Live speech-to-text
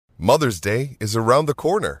Mother's Day is around the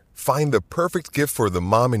corner. Find the perfect gift for the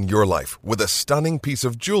mom in your life with a stunning piece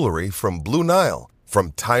of jewelry from Blue Nile.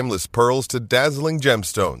 From timeless pearls to dazzling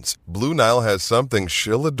gemstones, Blue Nile has something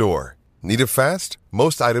she'll adore. Need it fast?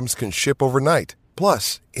 Most items can ship overnight.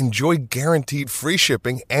 Plus, enjoy guaranteed free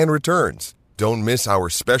shipping and returns. Don't miss our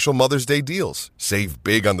special Mother's Day deals. Save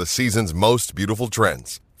big on the season's most beautiful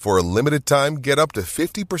trends. For a limited time, get up to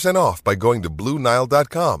 50% off by going to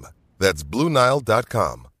BlueNile.com. That's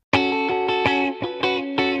BlueNile.com.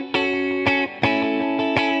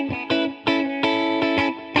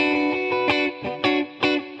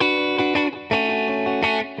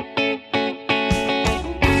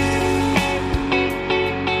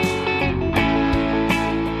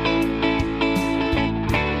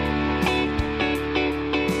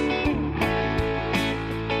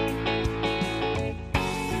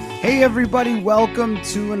 Hey everybody, welcome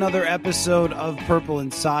to another episode of Purple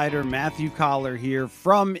Insider. Matthew Collar here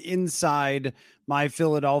from inside my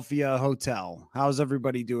Philadelphia hotel. How's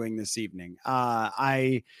everybody doing this evening?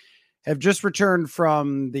 I have just returned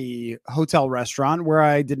from the hotel restaurant where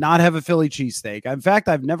I did not have a Philly cheesesteak. In fact,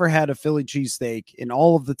 I've never had a Philly cheesesteak in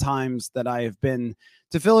all of the times that I have been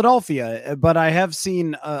to Philadelphia, but I have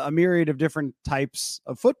seen a myriad of different types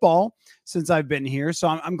of football since I've been here. So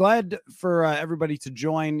I'm glad for everybody to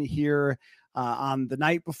join here on the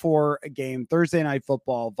night before a game, Thursday night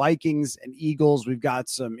football, Vikings and Eagles. We've got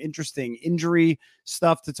some interesting injury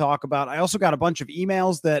stuff to talk about. I also got a bunch of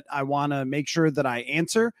emails that I want to make sure that I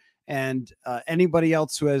answer. And anybody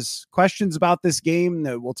else who has questions about this game,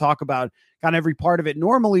 that we'll talk about kind of every part of it.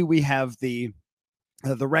 Normally we have the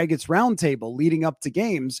Raggets Roundtable leading up to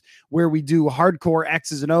games where we do hardcore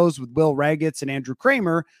X's and O's with Will Raggets and Andrew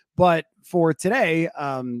Kramer. But for today,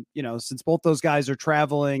 since both those guys are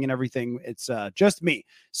traveling and everything, it's just me.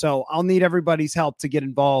 So I'll need everybody's help to get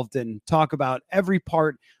involved and talk about every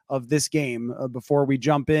part of this game before we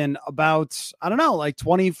jump in about, like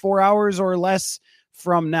 24 hours or less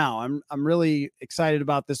from now. I'm really excited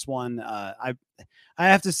about this one. I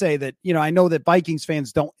have to say that, I know that Vikings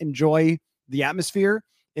fans don't enjoy the atmosphere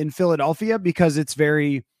in Philadelphia because it's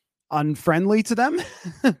very unfriendly to them,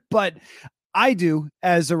 but I do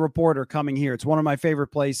as a reporter coming here. It's one of my favorite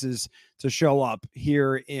places to show up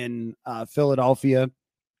here in Philadelphia.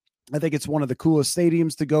 I think it's one of the coolest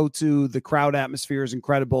stadiums to go to. The crowd atmosphere is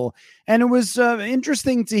incredible. And it was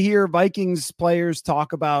interesting to hear Vikings players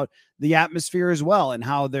talk about the atmosphere as well and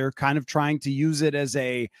how they're kind of trying to use it as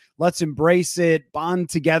a let's embrace it, bond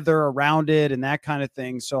together around it, and that kind of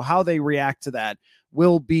thing. So how they react to that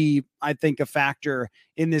will be, I think, a factor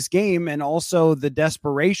in this game, and also the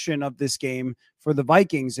desperation of this game for the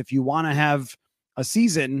Vikings. If you want to have a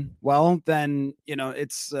season, well, then,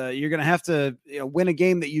 it's you're going to have to win a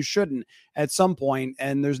game that you shouldn't at some point,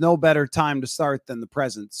 and there's no better time to start than the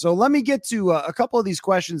present. So let me get to a couple of these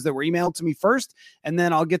questions that were emailed to me first, and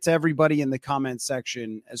then I'll get to everybody in the comment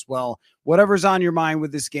section as well. Whatever's on your mind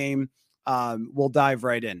with this game, we'll dive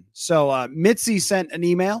right in. So Mitzi sent an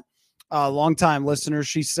email. Longtime listener.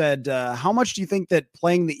 She said, how much do you think that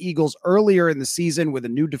playing the Eagles earlier in the season with a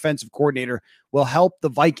new defensive coordinator will help the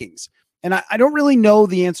Vikings? And I don't really know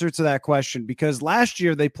the answer to that question, because last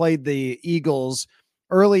year they played the Eagles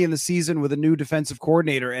early in the season with a new defensive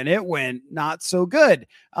coordinator, and it went not so good.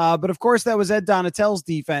 But of course, that was Ed Donatell's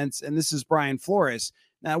defense, and this is Brian Flores.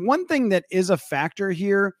 Now, one thing that is a factor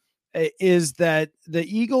here is that the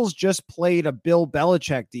Eagles just played a Bill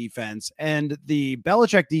Belichick defense, and the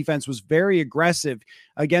Belichick defense was very aggressive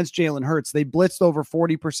against Jalen Hurts. They blitzed over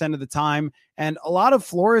 40% of the time, and a lot of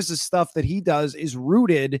Flores' stuff that he does is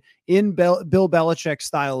rooted in Bill Belichick's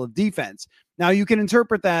style of defense. Now, you can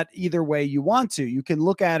interpret that either way you want to. You can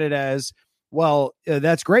look at it as, well,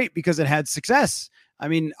 that's great because it had success. I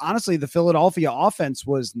mean, honestly, the Philadelphia offense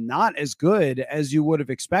was not as good as you would have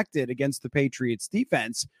expected against the Patriots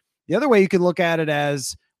defense. The other way you can look at it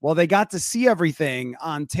as, well, they got to see everything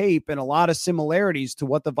on tape and a lot of similarities to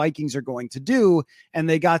what the Vikings are going to do, and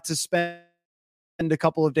they got to spend a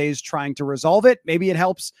couple of days trying to resolve it. Maybe it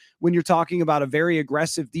helps when you're talking about a very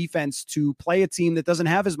aggressive defense to play a team that doesn't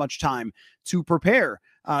have as much time to prepare.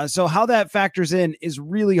 So how that factors in is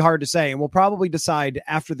really hard to say, and we'll probably decide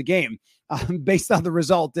after the game based on the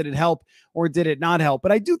result. Did it help or did it not help?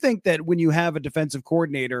 But I do think that when you have a defensive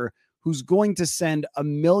coordinator who's going to send a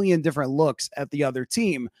million different looks at the other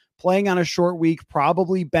team, playing on a short week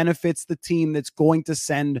probably benefits the team that's going to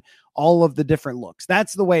send all of the different looks.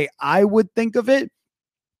 That's the way I would think of it.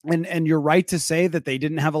 And you're right to say that they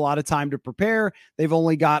didn't have a lot of time to prepare. They've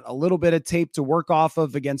only got a little bit of tape to work off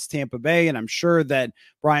of against Tampa Bay. And I'm sure that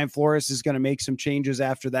Brian Flores is going to make some changes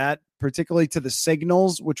after that. particularly to the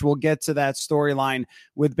signals, which we'll get to that storyline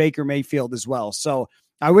with Baker Mayfield as well. So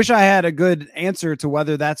I wish I had a good answer to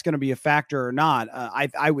whether that's going to be a factor or not.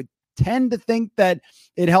 I would tend to think that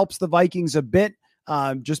it helps the Vikings a bit.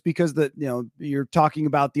 Just because you're talking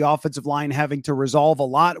about the offensive line having to resolve a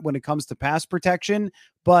lot when it comes to pass protection,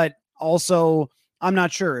 but also I'm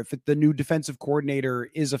not sure if the new defensive coordinator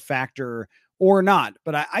is a factor or not.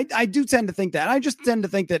 But I do tend to think that. I just tend to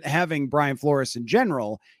think that having Brian Flores in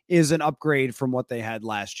general is an upgrade from what they had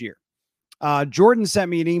last year. Jordan sent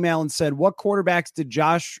me an email and said, what quarterbacks did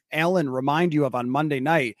Josh Allen remind you of on Monday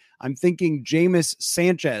night? I'm thinking Jameis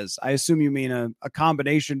Sanchez. I assume you mean a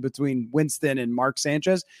combination between Winston and Mark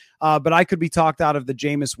Sanchez, but I could be talked out of the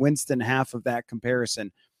Jameis Winston half of that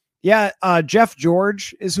comparison. Yeah, Jeff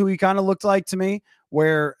George is who he kind of looked like to me,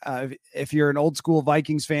 where if you're an old school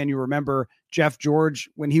Vikings fan, you remember Jeff George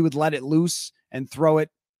when he would let it loose and throw it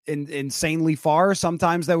insanely far.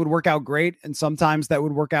 Sometimes that would work out great, and sometimes that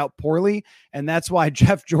would work out poorly. And that's why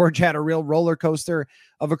Jeff George had a real roller coaster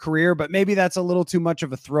of a career, but maybe that's a little too much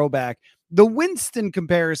of a throwback. The Winston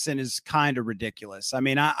comparison is kind of ridiculous. I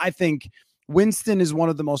mean, I think Winston is one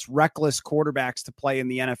of the most reckless quarterbacks to play in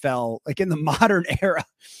the NFL, like in the modern era.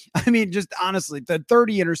 I mean, just honestly, the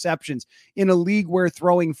 30 interceptions in a league where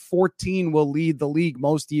throwing 14 will lead the league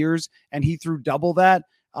most years, and he threw double that.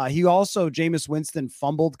 Jameis Winston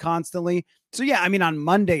fumbled constantly. So yeah, I mean, on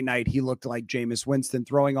Monday night, he looked like Jameis Winston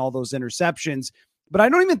throwing all those interceptions, but I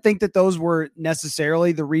don't even think that those were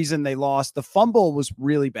necessarily the reason they lost. The fumble was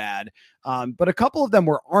really bad. But a couple of them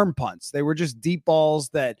were arm punts. They were just deep balls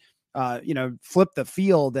that, flipped the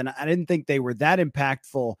field. And I didn't think they were that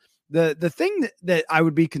impactful. The thing that I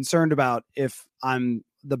would be concerned about if I'm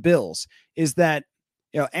the Bills is that,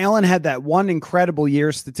 Allen had that one incredible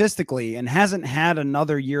year statistically and hasn't had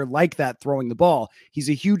another year like that throwing the ball. He's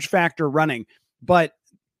a huge factor running, but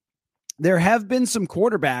there have been some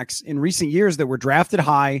quarterbacks in recent years that were drafted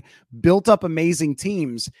high, built up amazing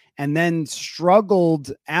teams, and then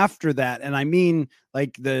struggled after that. And I mean,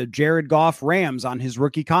 like the Jared Goff Rams on his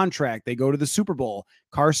rookie contract, they go to the Super Bowl.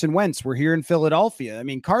 Carson Wentz, we're here in Philadelphia. I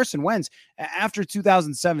mean, Carson Wentz, after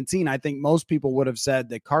 2017, I think most people would have said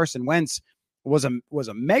that Carson Wentz was a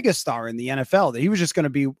megastar in the NFL, that he was just going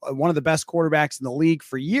to be one of the best quarterbacks in the league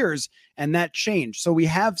for years. And that changed. So we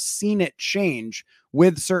have seen it change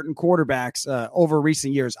with certain quarterbacks over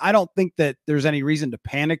recent years. I don't think that there's any reason to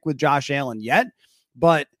panic with Josh Allen yet,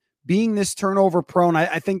 but being this turnover prone,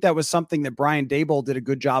 I think that was something that Brian Daboll did a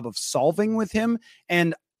good job of solving with him.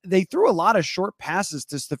 And they threw a lot of short passes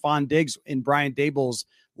to Stephon Diggs in Brian Daboll's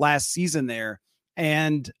last season there.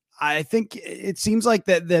 And I think it seems like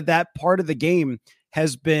that part of the game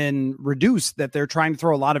has been reduced, that they're trying to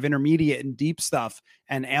throw a lot of intermediate and deep stuff,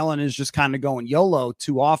 and Allen is just kind of going YOLO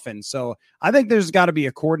too often. So I think there's got to be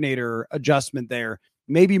a coordinator adjustment there,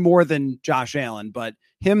 maybe more than Josh Allen, but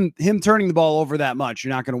him turning the ball over that much,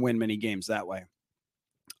 you're not going to win many games that way.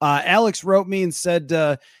 Alex wrote me and said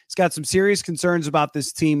he's got some serious concerns about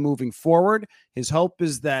this team moving forward. His hope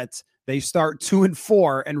is that they start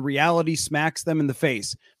 2-4 and reality smacks them in the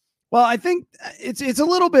face. Well, I think it's a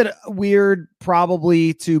little bit weird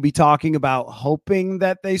probably to be talking about hoping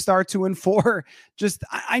that they start 2-4. Just,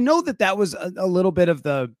 I know that was a little bit of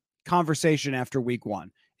the conversation after week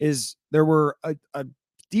one, is there were a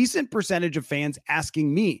decent percentage of fans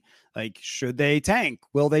asking me, like, should they tank?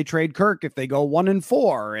 Will they trade Kirk if they go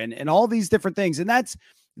 1-4 and all these different things? And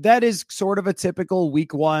that is sort of a typical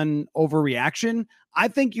week one overreaction. I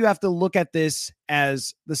think you have to look at this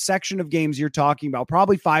as the section of games you're talking about,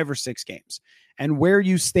 probably 5 or 6 games, and where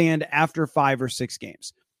you stand after 5 or 6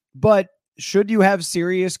 games. But should you have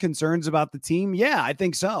serious concerns about the team? Yeah, I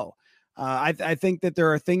think so. I think that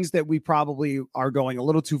there are things that we probably are going a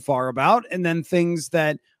little too far about, and then things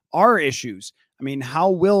that are issues. I mean, how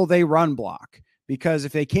will they run block? Because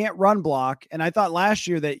if they can't run block, and I thought last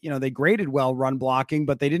year that, they graded well run blocking,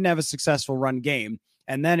 but they didn't have a successful run game.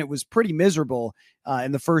 And then it was pretty miserable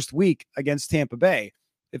in the first week against Tampa Bay.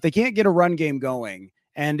 If they can't get a run game going,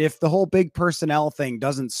 and if the whole big personnel thing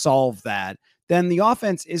doesn't solve that, then the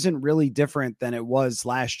offense isn't really different than it was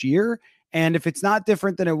last year. And if it's not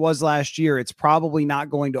different than it was last year, it's probably not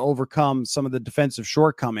going to overcome some of the defensive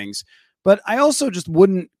shortcomings. But I also just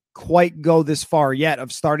wouldn't quite go this far yet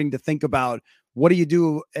of starting to think about, what do you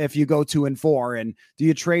do if you go 2-4, and do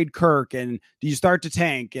you trade Kirk, and do you start to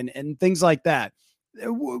tank and things like that?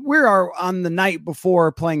 We are on the night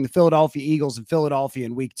before playing the Philadelphia Eagles in Philadelphia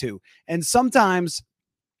in week 2. And sometimes,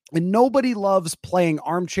 and nobody loves playing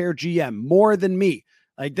armchair GM more than me,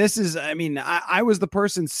 Like this is, I mean, I was the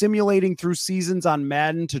person simulating through seasons on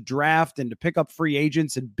Madden to draft and to pick up free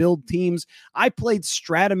agents and build teams. I played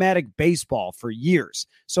Stratomatic baseball for years.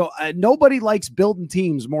 So nobody likes building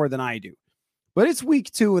teams more than I do. But it's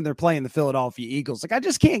week 2 and they're playing the Philadelphia Eagles. Like, I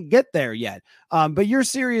just can't get there yet. But your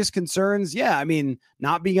serious concerns, yeah, I mean,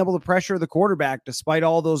 not being able to pressure the quarterback despite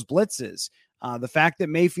all those blitzes. The fact that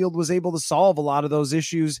Mayfield was able to solve a lot of those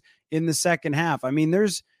issues in the second half. I mean,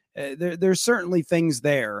 there's certainly things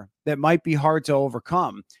there that might be hard to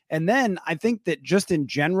overcome. And then I think that just in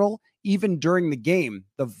general, even during the game,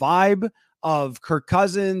 the vibe of Kirk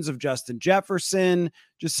Cousins, of Justin Jefferson,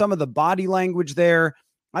 just some of the body language there,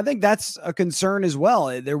 I think that's a concern as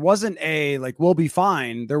well. There wasn't a like, we'll be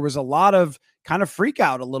fine. There was a lot of kind of freak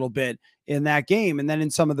out a little bit in that game. And then in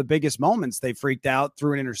some of the biggest moments, they freaked out,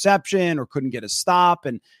 threw an interception or couldn't get a stop.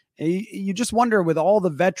 And you just wonder, with all the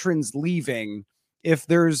veterans leaving, if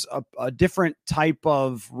there's a different type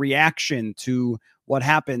of reaction to what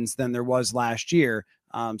happens than there was last year.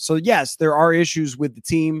 So yes, there are issues with the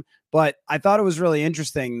team, but I thought it was really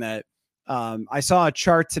interesting that I saw a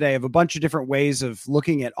chart today of a bunch of different ways of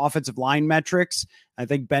looking at offensive line metrics. I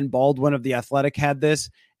think Ben Baldwin of The Athletic had this,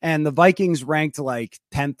 and the Vikings ranked like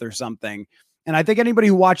 10th or something. And I think anybody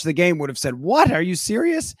who watched the game would have said, what, are you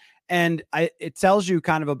serious? And it tells you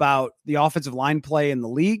kind of about the offensive line play in the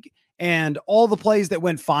league and all the plays that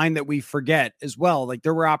went fine that we forget as well. Like,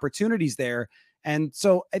 there were opportunities there. And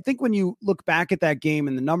so I think when you look back at that game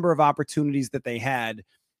and the number of opportunities that they had,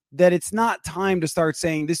 that it's not time to start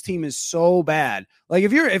saying this team is so bad. Like,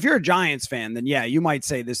 if you're a Giants fan, then yeah, you might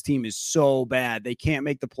say this team is so bad they can't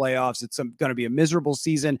make the playoffs. It's going to be a miserable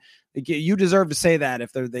season. You deserve to say that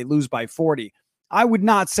if they lose by 40. I would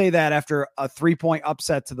not say that after a 3-point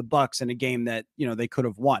upset to the Bucs in a game that, you know, they could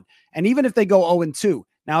have won. And even if they go 0-2,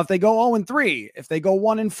 now if they go 0-3, if they go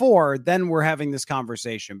 1-4, then we're having this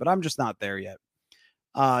conversation. But I'm just not there yet.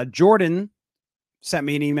 Jordan sent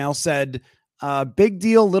me an email, said, big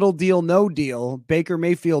deal, little deal, no deal. Baker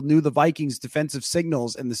Mayfield knew the Vikings' defensive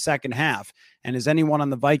signals in the second half. And has anyone on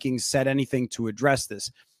the Vikings said anything to address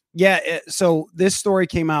this? Yeah, so this story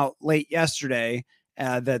came out late yesterday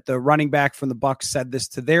that the running back from the Bucs said this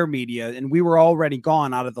to their media, and we were already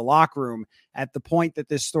gone out of the locker room at the point that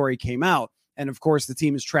this story came out. And of course, the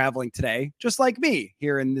team is traveling today, just like me,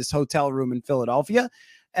 here in this hotel room in Philadelphia.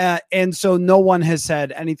 And so no one has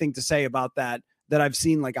said anything to say about that I've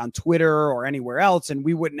seen, like on Twitter or anywhere else. And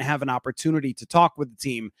we wouldn't have an opportunity to talk with the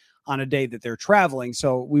team on a day that they're traveling.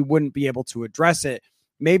 So we wouldn't be able to address it.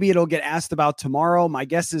 Maybe it'll get asked about tomorrow. My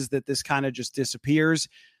guess is that this kind of just disappears.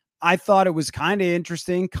 I thought it was kind of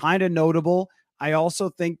interesting, kind of notable. I also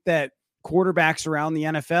think that quarterbacks around the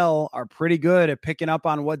NFL are pretty good at picking up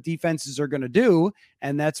on what defenses are going to do.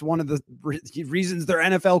 And that's one of the reasons they're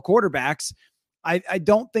NFL quarterbacks. I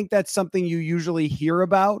don't think that's something you usually hear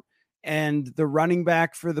about. And the running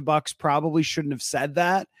back for the Bucs probably shouldn't have said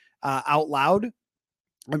that out loud.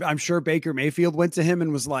 I'm sure Baker Mayfield went to him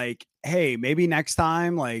and was like, hey, maybe next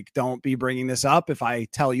time, like, don't be bringing this up if I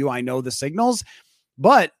tell you I know the signals.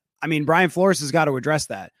 But I mean, Brian Flores has got to address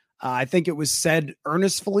that. I think it was said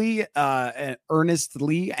earnestly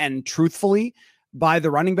and truthfully by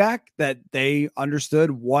the running back that they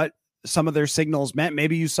understood what some of their signals meant.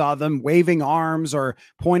 Maybe you saw them waving arms or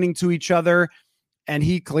pointing to each other, and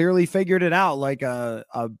he clearly figured it out, like a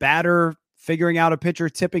batter figuring out a pitcher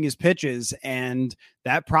tipping his pitches. And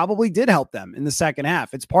that probably did help them in the second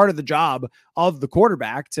half. It's part of the job of the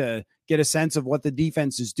quarterback to get a sense of what the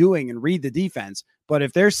defense is doing and read the defense. But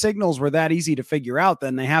if their signals were that easy to figure out,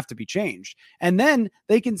 then they have to be changed. And then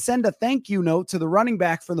they can send a thank you note to the running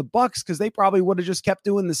back for the Bucs, because they probably would have just kept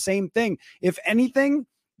doing the same thing. If anything,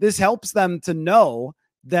 this helps them to know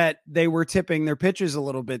that they were tipping their pitches a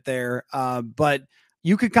little bit there. But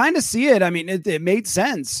you could kind of see it. I mean, it made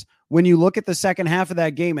sense when you look at the second half of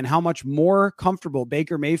that game and how much more comfortable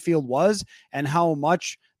Baker Mayfield was and how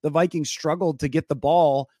much the Vikings struggled to get the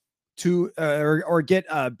ball to or get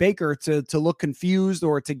Baker to look confused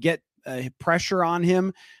or to get pressure on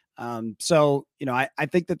him. So, you know, I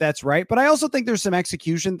think that's right. But I also think there's some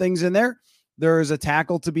execution things in there. There's a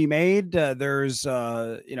tackle to be made. There's,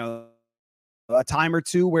 you know, a time or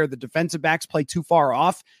two where the defensive backs play too far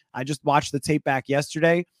off. I just watched the tape back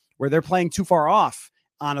yesterday where they're playing too far off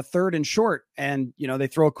on a 3rd and short. And, you know, they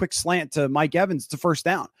throw a quick slant to Mike Evans to first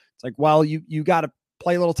down. It's like, well, you got to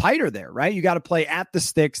play a little tighter there, right? You got to play at the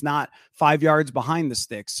sticks, not 5 yards behind the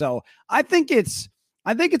sticks. So I think it's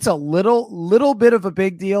a little bit of a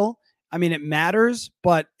big deal. I mean, it matters,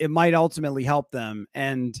 but it might ultimately help them.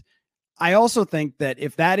 And I also think that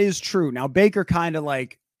if that is true, now Baker kind of,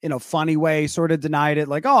 like, in a funny way, sort of denied it,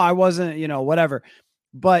 like, oh, I wasn't, you know, whatever.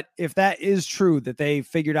 But if that is true, that they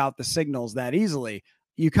figured out the signals that easily,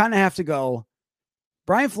 you kind of have to go,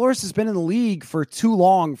 Brian Flores has been in the league for too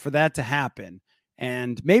long for that to happen.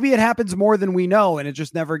 And maybe it happens more than we know, and it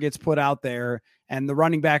just never gets put out there, and the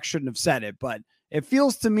running back shouldn't have said it. But it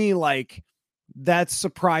feels to me like that's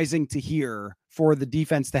surprising to hear for the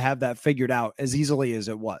defense to have that figured out as easily as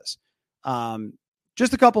it was.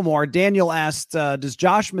 Just a couple more. Daniel asked, does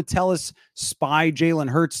Josh Metellus spy Jalen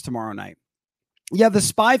Hurts tomorrow night? Yeah, the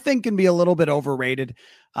spy thing can be a little bit overrated.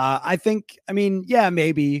 Yeah,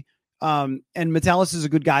 maybe. And Metellus is a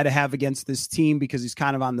good guy to have against this team because he's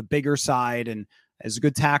kind of on the bigger side and is a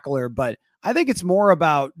good tackler. But I think it's more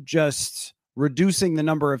about just reducing the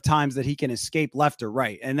number of times that he can escape left or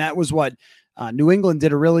right. And that was what New England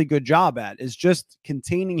did a really good job at, is just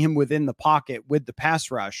containing him within the pocket with the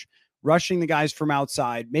pass rush, rushing the guys from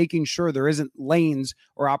outside, making sure there isn't lanes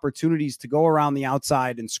or opportunities to go around the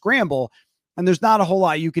outside and scramble. And there's not a whole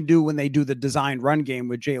lot you can do when they do the designed run game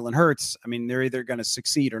with Jalen Hurts. I mean, they're either going to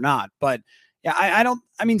succeed or not. But yeah,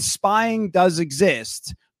 spying does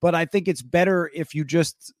exist, but I think it's better if you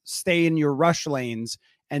just stay in your rush lanes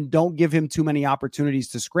and don't give him too many opportunities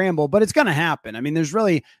to scramble. But it's going to happen. I mean, there's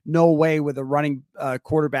really no way with a running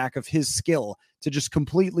quarterback of his skill to just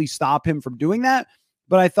completely stop him from doing that.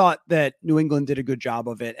 But I thought that New England did a good job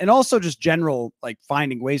of it. And also just general, like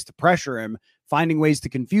finding ways to pressure him, finding ways to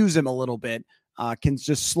confuse him a little bit can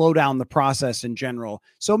just slow down the process in general.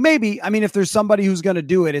 So maybe, if there's somebody who's going to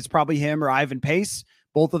do it, it's probably him or Ivan Pace.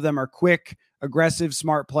 Both of them are quick, aggressive,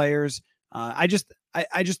 smart players. I just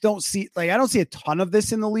don't see, I don't see a ton of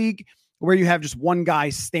this in the league where you have just one guy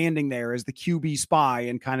standing there as the QB spy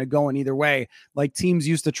and kind of going either way, like teams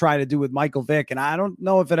used to try to do with Michael Vick. And I don't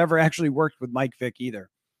know if it ever actually worked with Mike Vick either.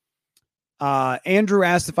 Andrew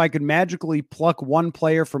asked if I could magically pluck one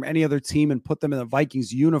player from any other team and put them in the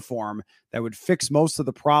Vikings uniform that would fix most of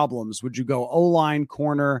the problems. Would you go O-line,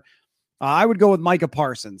 corner? I would go with Micah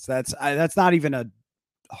Parsons. That's not even a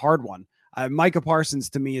hard one. Micah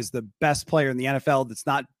Parsons to me is the best player in the NFL that's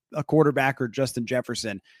not a quarterback or Justin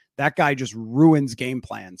Jefferson. That guy just ruins game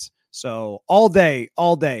plans. So all day,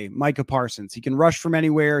 Micah Parsons. He can rush from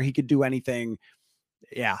anywhere. He could do anything.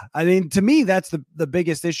 Yeah, to me, that's the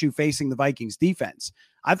biggest issue facing the Vikings defense.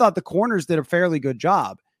 I thought the corners did a fairly good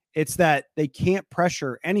job. It's that they can't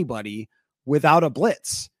pressure anybody without a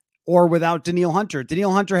blitz or without Danielle Hunter.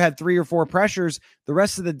 Danielle Hunter had 3 or 4 pressures. The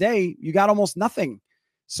rest of the day, you got almost nothing.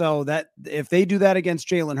 So that if they do that against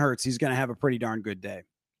Jalen Hurts, he's going to have a pretty darn good day.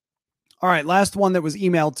 All right, last one that was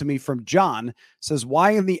emailed to me from John says,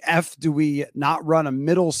 why in the F do we not run a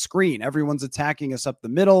middle screen? Everyone's attacking us up the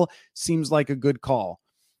middle. Seems like a good call.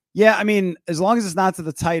 Yeah, as long as it's not to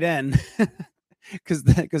the tight end, because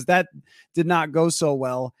that did not go so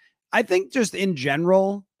well. I think just in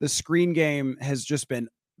general, the screen game has just been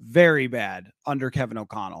very bad under Kevin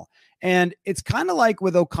O'Connell. And it's kind of like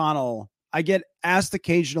with O'Connell, I get asked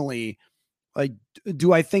occasionally, like,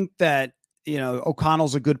 do I think that,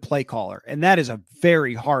 O'Connell's a good play caller? And that is a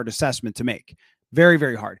very hard assessment to make. Very,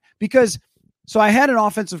 very hard. So I had an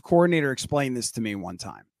offensive coordinator explain this to me one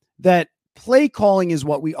time, that play calling is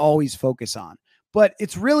what we always focus on, but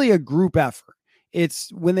it's really a group effort.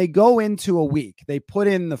 It's when they go into a week, they put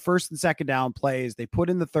in the first and second down plays, they put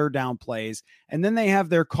in the third down plays, and then they have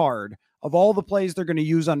their card of all the plays they're going to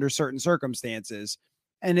use under certain circumstances.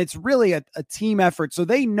 And it's really a team effort. So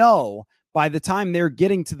they know by the time they're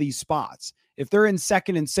getting to these spots, if they're in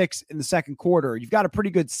 2nd and 6 in the second quarter, you've got a pretty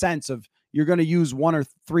good sense of you're going to use 1 or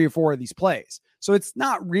 3 or 4 of these plays. So it's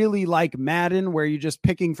not really like Madden where you're just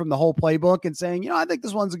picking from the whole playbook and saying, I think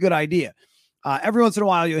this one's a good idea. Every once in a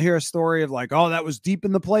while, you'll hear a story of like, oh, that was deep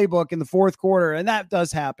in the playbook in the fourth quarter. And that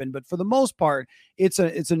does happen. But for the most part, it's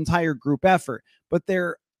an entire group effort. But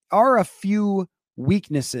there are a few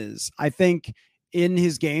weaknesses, I think, in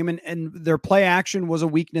his game, and their play action was a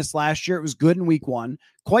weakness last year. It was good in week 1,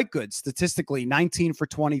 quite good statistically, 19 for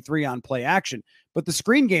 23 on play action, but the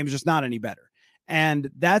screen game is just not any better.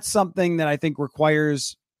 And that's something that I think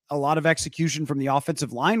requires a lot of execution from the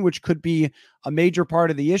offensive line, which could be a major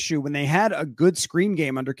part of the issue. When they had a good screen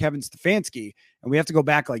game under Kevin Stefanski, and we have to go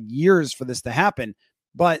back like years for this to happen,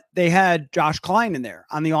 but they had Josh Klein in there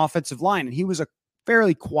on the offensive line, and he was a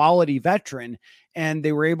fairly quality veteran, and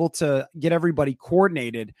they were able to get everybody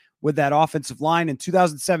coordinated with that offensive line. In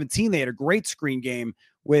 2017, they had a great screen game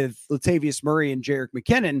with Latavius Murray and Jerick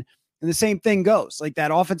McKinnon. And the same thing goes. Like,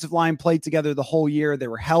 that offensive line played together the whole year. They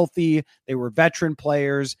were healthy. They were veteran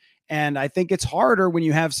players. And I think it's harder when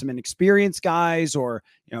you have some inexperienced guys or,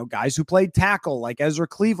 guys who played tackle like Ezra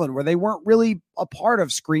Cleveland, where they weren't really a part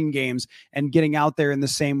of screen games and getting out there in the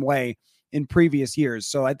same way. in previous years.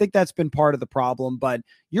 So I think that's been part of the problem. But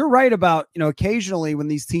you're right about, occasionally when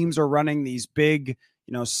these teams are running these big,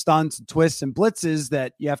 stunts, and twists, and blitzes,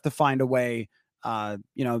 that you have to find a way,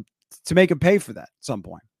 to make them pay for that at some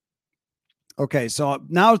point. Okay, so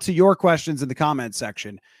now to your questions in the comment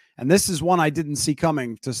section. And this is one I didn't see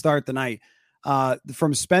coming to start the night.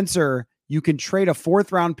 From Spencer, you can trade a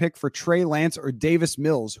 4th-round pick for Trey Lance or Davis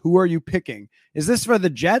Mills. Who are you picking? Is this for the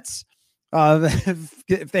Jets?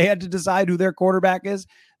 If they had to decide who their quarterback is,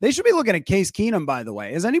 they should be looking at Case Keenum, by the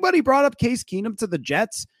way. Has anybody brought up Case Keenum to the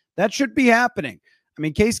Jets? That should be happening. I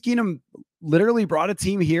mean, Case Keenum literally brought a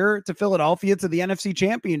team here to Philadelphia to the NFC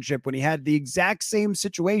Championship when he had the exact same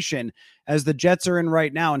situation as the Jets are in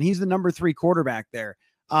right now, and he's the number 3 quarterback there.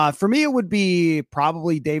 For me, it would be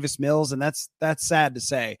probably Davis Mills, and that's sad to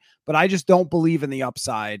say, but I just don't believe in the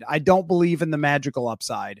upside. I don't believe in the magical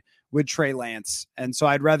upside with Trey Lance, and so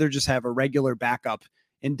I'd rather just have a regular backup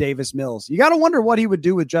in Davis Mills. You got to wonder what he would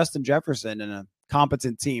do with Justin Jefferson in a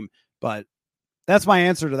competent team, but that's my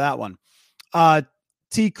answer to that one.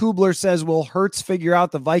 T. Kubler says, will Hurts figure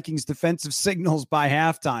out the Vikings defensive signals by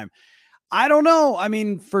halftime? I don't know. I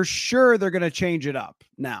mean, for sure, they're going to change it up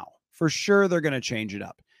now. For sure, they're going to change it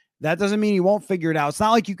up. That doesn't mean you won't figure it out. It's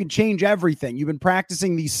not like you can change everything. You've been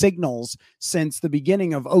practicing these signals since the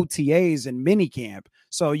beginning of OTAs and minicamp.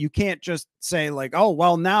 So you can't just say like, oh,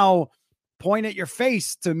 well, now point at your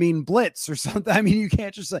face to mean blitz or something. I mean, you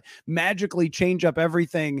can't just magically change up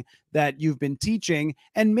everything that you've been teaching.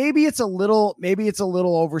 And maybe it's a little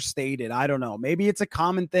overstated. I don't know. Maybe it's a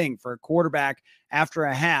common thing for a quarterback after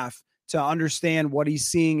a half to understand what he's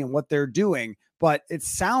seeing and what they're doing. But it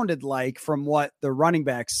sounded like from what the running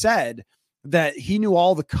back said that he knew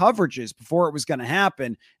all the coverages before it was going to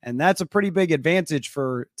happen. And that's a pretty big advantage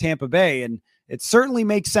for Tampa Bay. And it certainly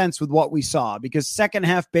makes sense with what we saw, because second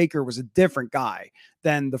half Baker was a different guy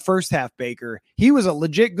than the first half Baker. He was a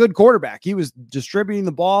legit good quarterback. He was distributing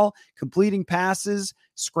the ball, completing passes,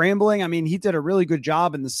 scrambling. I mean, he did a really good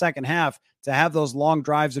job in the second half to have those long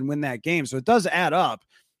drives and win that game. So it does add up,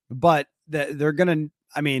 but they're going to,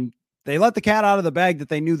 I mean, they let the cat out of the bag that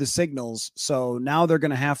they knew the signals. So now they're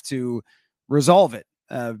going to have to resolve it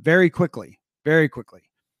very quickly,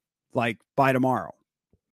 like by tomorrow.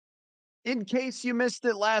 In case you missed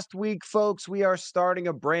it last week, folks, we are starting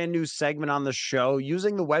a brand new segment on the show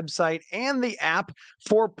using the website and the app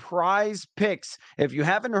for Prize Picks. If you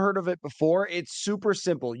haven't heard of it before, it's super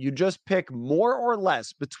simple. You just pick more or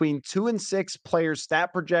less between 2 and 6 players'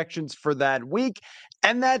 stat projections for that week,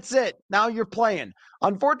 and that's it. Now you're playing.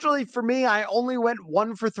 Unfortunately for me, I only went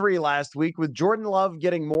 1 for 3 last week, with Jordan Love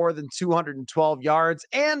getting more than 212 yards,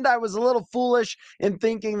 and I was a little foolish in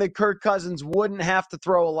thinking that Kirk Cousins wouldn't have to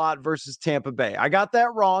throw a lot versus Tampa Bay. I got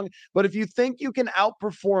that wrong, but if you think you can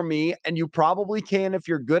outperform me, and you probably can if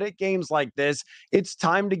you're good at games like this, it's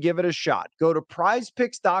time to give it a shot. Go to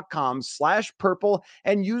prizepicks.com/purple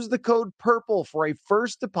and use the code PURPLE for a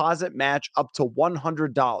first deposit match up to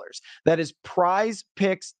 $100. That is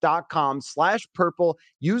prizepicks.com/purple.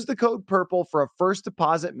 Use the code PURPLE for a first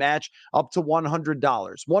deposit match up to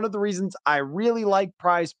 $100. One of the reasons I really like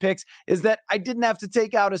Prize Picks is that I didn't have to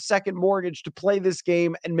take out a second mortgage to play this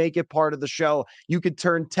game and make it part of the show. You could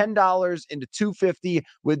turn $10 into $250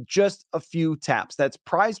 with just a few taps. That's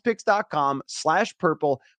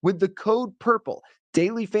prizepicks.com/purple with the code PURPLE.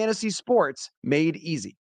 Daily fantasy sports made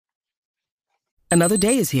easy. Another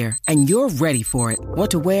day is here, and you're ready for it.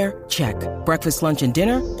 What to wear? Check. Breakfast, lunch, and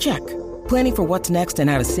dinner? Check. Planning for what's next and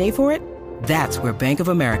how to save for it? That's where Bank of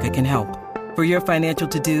America can help. For your financial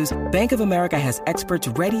to-dos, Bank of America has experts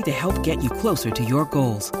ready to help get you closer to your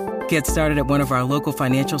goals. Get started at one of our local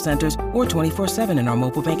financial centers or 24/7 in our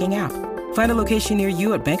mobile banking app. Find a location near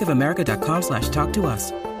you at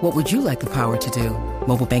bankofamerica.com/talktous. What would you like the power to do?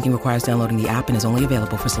 Mobile banking requires downloading the app and is only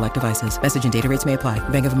available for select devices. Message and data rates may apply.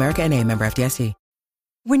 Bank of America NA, member FDIC.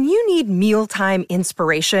 When you need mealtime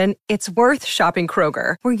inspiration, it's worth shopping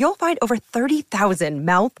Kroger, where you'll find over 30,000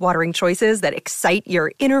 mouth-watering choices that excite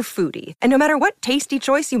your inner foodie. And no matter what tasty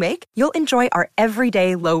choice you make, you'll enjoy our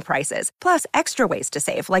everyday low prices, plus extra ways to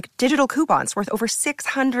save, like digital coupons worth over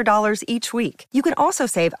 $600 each week. You can also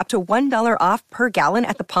save up to $1 off per gallon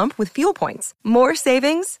at the pump with fuel points. More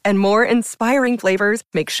savings and more inspiring flavors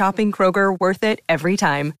make shopping Kroger worth it every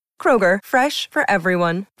time. Kroger, fresh for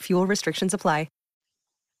everyone. Fuel restrictions apply.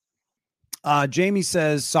 Jamie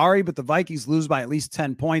says, sorry, but the Vikings lose by at least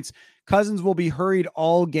 10 points. Cousins will be hurried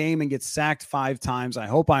all game and get sacked 5 times. I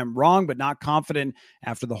hope I'm wrong, but not confident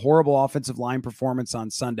after the horrible offensive line performance on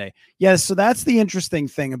Sunday. Yes, so that's the interesting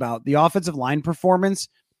thing about the offensive line performance.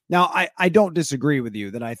 Now, I don't disagree with you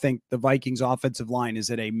that I think the Vikings offensive line is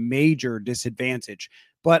at a major disadvantage,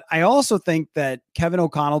 But I also think that Kevin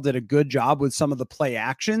O'Connell did a good job with some of the play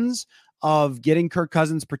actions of getting Kirk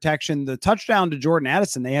Cousins protection. The touchdown to Jordan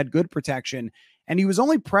Addison, they had good protection, and he was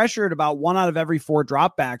only pressured about 1 out of every 4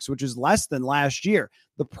 dropbacks, which is less than last year.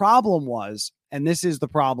 The problem was, and this is the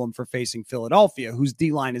problem for facing Philadelphia, whose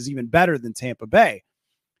D-line is even better than Tampa Bay,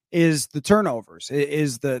 is the turnovers,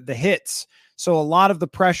 is the hits. So a lot of the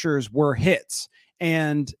pressures were hits.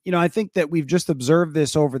 And, I think that we've just observed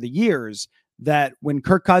this over the years, that when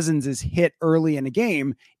Kirk Cousins is hit early in a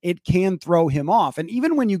game, it can throw him off. And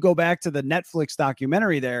even when you go back to the Netflix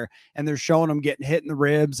documentary there, and they're showing him getting hit in the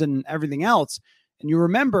ribs and everything else, and you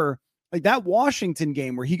remember like that Washington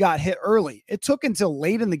game where he got hit early, it took until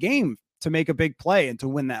late in the game to make a big play and to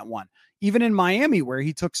win that one. Even in Miami, where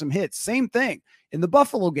he took some hits, same thing. In the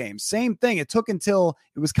Buffalo game, same thing. It took until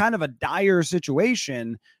it was kind of a dire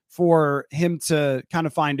situation for him to kind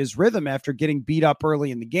of find his rhythm after getting beat up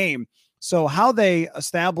early in the game. So how they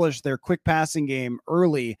establish their quick passing game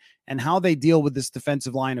early and how they deal with this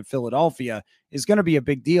defensive line of Philadelphia is going to be a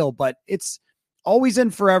big deal, but it's always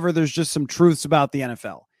and forever. There's just some truths about the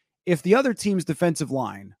NFL. If the other team's defensive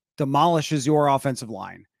line demolishes your offensive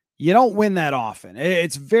line, you don't win that often.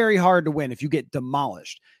 It's very hard to win if you get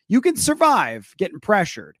demolished. You can survive getting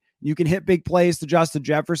pressured. You can hit big plays to Justin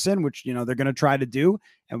Jefferson, which, they're going to try to do.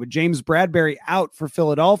 And with James Bradbury out for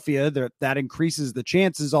Philadelphia, that increases the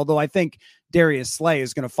chances. Although I think Darius Slay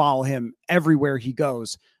is going to follow him everywhere he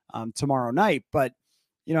goes tomorrow night. But,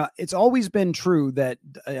 it's always been true that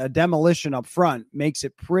a demolition up front makes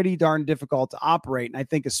it pretty darn difficult to operate. And I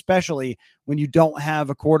think especially when you don't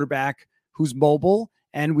have a quarterback who's mobile.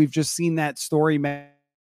 And we've just seen that story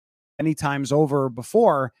many times over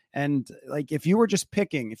before. And like, if you were just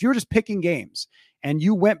picking games and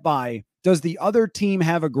you went by, does the other team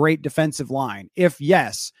have a great defensive line? If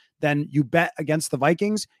yes, then you bet against the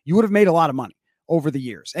Vikings, you would have made a lot of money over the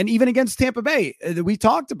years. And even against Tampa Bay, we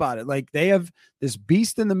talked about it. Like, they have this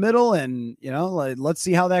beast in the middle, and, let's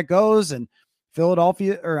see how that goes. And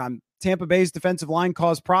Tampa Bay's defensive line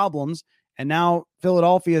caused problems. And now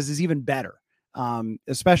Philadelphia's is even better.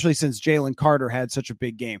 Especially since Jalen Carter had such a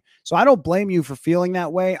big game. So I don't blame you for feeling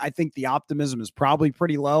that way. I think the optimism is probably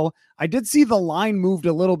pretty low. I did see the line moved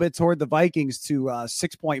a little bit toward the Vikings to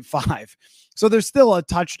 6.5. So there's still a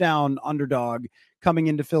touchdown underdog coming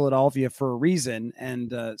into Philadelphia for a reason.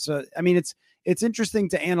 And it's interesting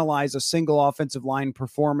to analyze a single offensive line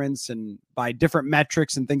performance and by different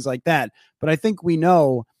metrics and things like that. But I think we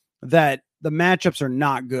know that the matchups are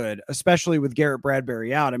not good, especially with Garrett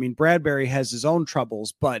Bradbury out. I mean, Bradbury has his own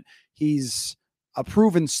troubles, but he's a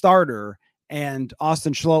proven starter, and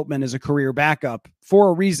Austin Schlottman is a career backup for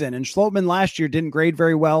a reason. And Schlottman last year didn't grade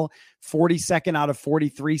very well, 42nd out of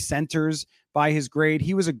 43 centers by his grade.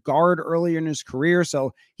 He was a guard earlier in his career,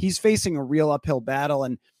 so he's facing a real uphill battle.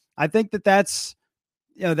 And I think that's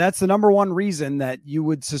the number one reason that you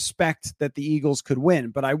would suspect that the Eagles could win.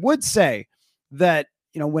 But I would say that,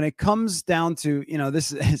 when it comes down to,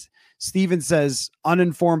 this is, Steven says,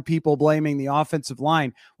 uninformed people blaming the offensive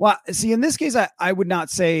line. Well, see, in this case, I would not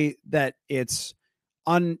say that it's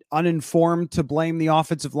uninformed to blame the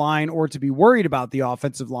offensive line or to be worried about the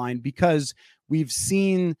offensive line, because we've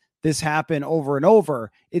seen this happen over and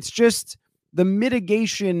over. It's just the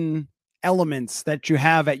mitigation elements that you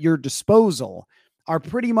have at your disposal are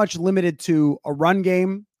pretty much limited to a run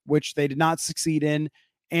game, which they did not succeed in,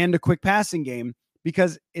 and a quick passing game,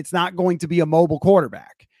 because it's not going to be a mobile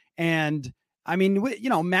quarterback. And I mean,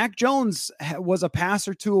 Mac Jones was a pass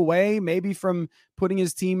or two away, maybe from putting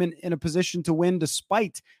his team in a position to win,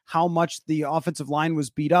 despite how much the offensive line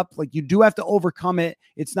was beat up. Like, you do have to overcome it.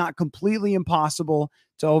 It's not completely impossible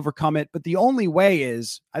to overcome it. But the only way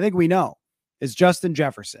is, I think we know, is Justin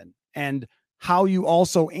Jefferson, and how you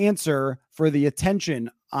also answer for the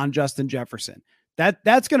attention on Justin Jefferson.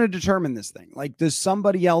 That's going to determine this thing. Like, does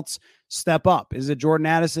somebody else step up? Is it Jordan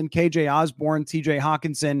Addison, KJ Osborne, TJ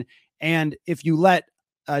Hawkinson? And if you let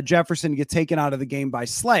Jefferson get taken out of the game by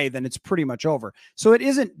Slay, then it's pretty much over. So it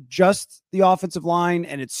isn't just the offensive line,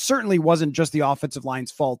 and it certainly wasn't just the offensive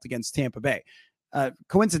line's fault against Tampa Bay.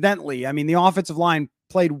 Coincidentally, I mean, the offensive line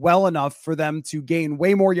played well enough for them to gain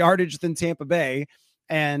way more yardage than Tampa Bay,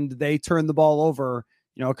 and they turned the ball over,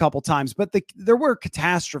 a couple times. But there were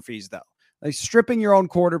catastrophes, though. Like stripping your own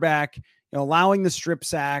quarterback, allowing the strip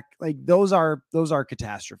sack, like those are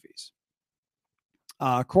catastrophes.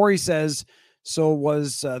 Corey says, so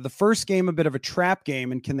was the first game a bit of a trap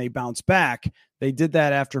game, and can they bounce back? They did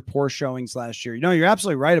that after poor showings last year. You're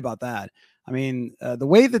absolutely right about that. I mean, the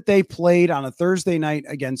way that they played on a Thursday night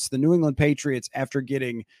against the New England Patriots after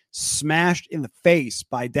getting smashed in the face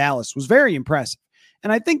by Dallas was very impressive.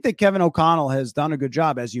 And I think that Kevin O'Connell has done a good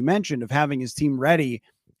job, as you mentioned, of having his team ready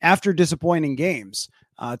after disappointing games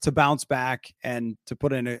to bounce back and to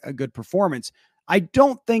put in a good performance. I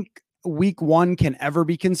don't think week one can ever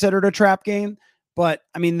be considered a trap game, but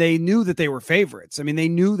I mean, they knew that they were favorites. I mean, they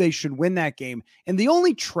knew they should win that game. And the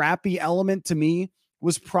only trappy element to me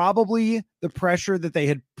was probably the pressure that they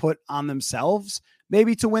had put on themselves,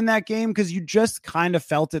 maybe to win that game, because you just kind of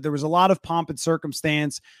felt it. There was a lot of pomp and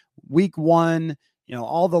circumstance. Week one,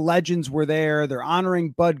 all the legends were there. They're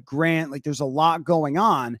honoring Bud Grant. Like, there's a lot going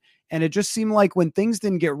on. And it just seemed like when things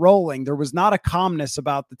didn't get rolling, there was not a calmness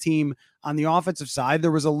about the team on the offensive side.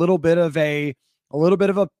 There was a little bit of a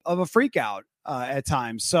freak out at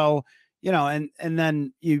times. So, and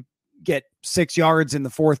then you get 6 yards in the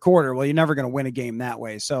fourth quarter. Well, you're never going to win a game that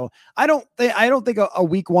way. So I don't think a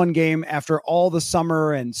week one game after all the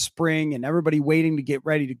summer and spring and everybody waiting to get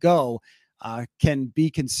ready to go can be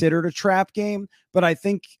considered a trap game. But I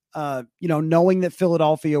think, knowing that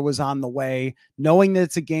Philadelphia was on the way, knowing that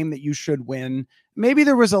it's a game that you should win, maybe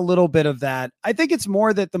there was a little bit of that. I think it's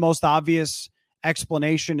more that the most obvious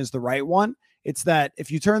explanation is the right one. It's that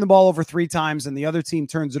if you turn the ball over 3 times and the other team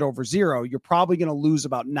turns it over 0, you're probably going to lose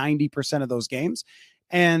about 90% of those games.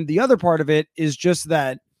 And the other part of it is just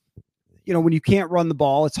that, when you can't run the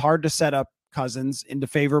ball, it's hard to set up Cousins into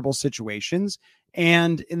favorable situations.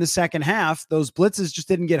 And in the second half, those blitzes just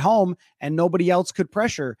didn't get home and nobody else could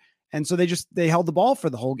pressure. And so they held the ball for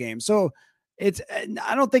the whole game. So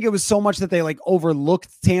I don't think it was so much that they overlooked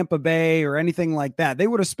Tampa Bay or anything like that. They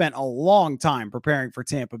would have spent a long time preparing for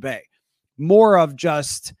Tampa Bay. More of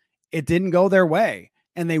just, it didn't go their way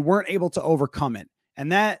and they weren't able to overcome it.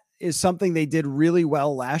 And that is something they did really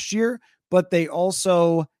well last year, but they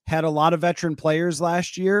also had a lot of veteran players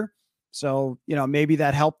last year. So, maybe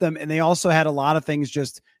that helped them. And they also had a lot of things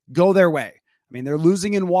just go their way. I mean, they're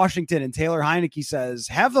losing in Washington and Taylor Heineke says,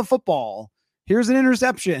 have the football. Here's an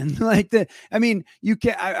interception. You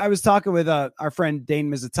can't. I was talking with our friend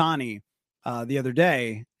Dane Mizutani the other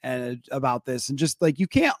day about this, and just you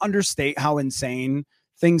can't understate how insane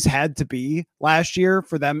things had to be last year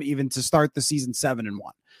for them even to start the season 7-1.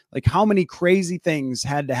 How many crazy things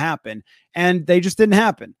had to happen, and they just didn't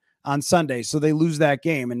happen on Sunday. So they lose that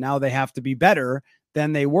game, and now they have to be better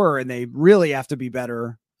than they were, and they really have to be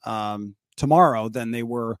better tomorrow than they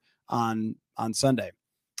were on Sunday.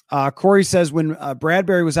 Corey says, when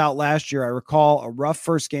Bradbury was out last year, I recall a rough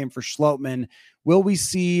first game for Schlottmann. Will we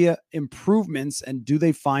see improvements, and do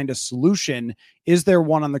they find a solution? Is there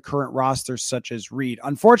one on the current roster, such as Reed?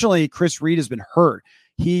 Unfortunately, Chris Reed has been hurt.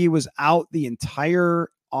 He was out the entire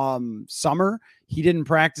summer. He didn't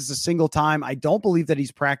practice a single time. I don't believe that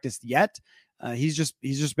he's practiced yet. He's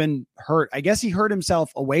just been hurt. I guess he hurt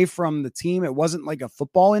himself away from the team. It wasn't like a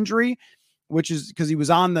football injury, which is because he was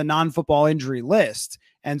on the non-football injury list.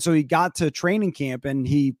 And so he got to training camp and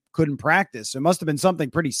he couldn't practice. So it must have been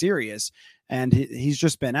something pretty serious. And he's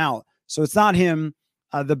just been out. So it's not him.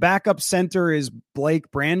 The backup center is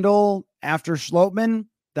Blake Brandel after Schlottmann.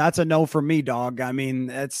 That's a no for me, dog. I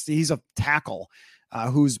mean, he's a tackle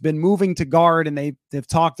who's been moving to guard, and they've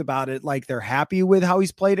talked about it like they're happy with how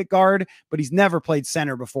he's played at guard, but he's never played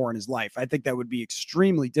center before in his life. I think that would be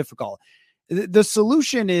extremely difficult. The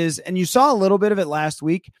solution is, and you saw a little bit of it last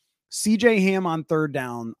week, CJ Ham on third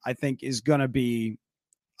down, I think is going to be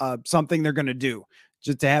something they're going to do,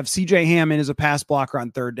 just to have CJ Ham in as a pass blocker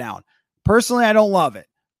on third down. Personally, I don't love it,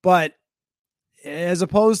 but as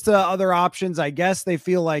opposed to other options, I guess they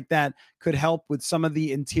feel like that could help with some of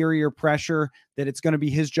the interior pressure, that it's going to be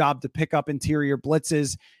his job to pick up interior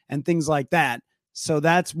blitzes and things like that. So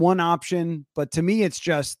that's one option. But to me, it's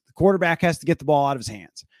just the quarterback has to get the ball out of his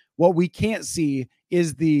hands. What we can't see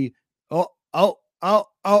is the, and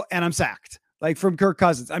I'm sacked, like from Kirk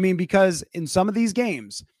Cousins. I mean, because in some of these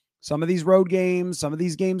games, some of these road games, some of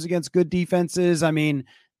these games against good defenses, I mean,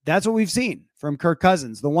 that's what we've seen from Kirk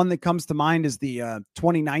Cousins. The one that comes to mind is the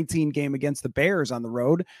 2019 game against the Bears on the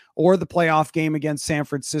road, or the playoff game against San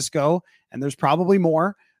Francisco. And there's probably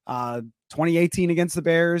more. 2018 against the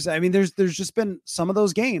Bears. I mean, there's just been some of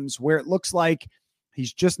those games where it looks like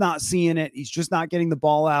he's just not seeing it. He's just not getting the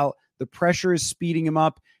ball out. The pressure is speeding him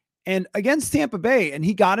up. And against Tampa Bay, and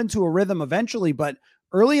he got into a rhythm eventually, but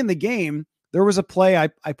early in the game, there was a play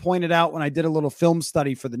I pointed out when I did a little film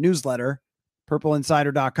study for the newsletter,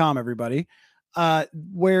 purpleinsider.com, everybody,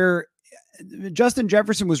 where Justin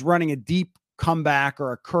Jefferson was running a deep comeback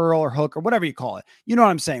or a curl or hook or whatever you call it. You know what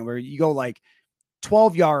I'm saying? Where you go like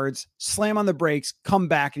 12 yards, slam on the brakes, come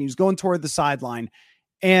back, and he was going toward the sideline.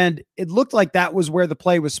 And it looked like that was where the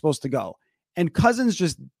play was supposed to go. And Cousins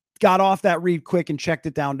just got off that read quick and checked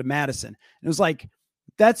it down to Madison. And it was like,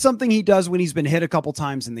 That's something he does when he's been hit a couple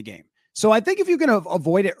times in the game. So I think if you can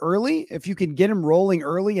avoid it early, if you can get him rolling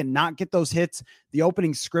early and not get those hits, the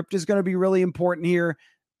opening script is going to be really important here.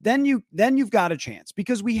 Then you've got a chance,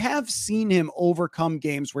 because we have seen him overcome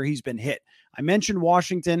games where he's been hit. I mentioned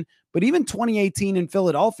Washington, but even 2018 in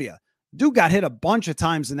Philadelphia, dude got hit a bunch of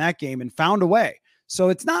times in that game and found a way. So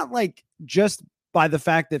it's not like just by the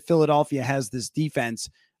fact that Philadelphia has this defense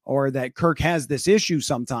or that Kirk has this issue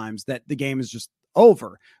sometimes that the game is just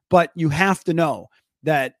over. But you have to know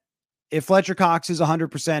that if Fletcher Cox is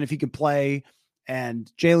 100%, if he can play,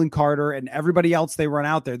 and Jalen Carter and everybody else they run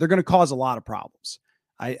out there, they're going to cause a lot of problems.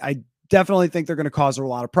 I definitely think they're going to cause a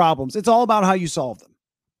lot of problems. It's all about how you solve them.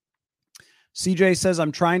 CJ says,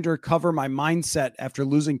 I'm trying to recover my mindset after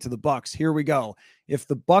losing to the Bucks. Here we go. If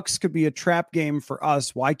the Bucks could be a trap game for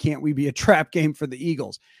us, why can't we be a trap game for the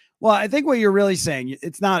Eagles? Well, I think what you're really saying,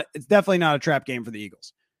 it's definitely not a trap game for the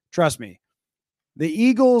Eagles. Trust me. The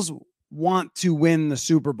Eagles want to win the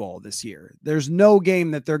Super Bowl this year. There's no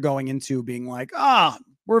game that they're going into being like,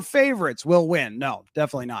 we're favorites, we'll win. No,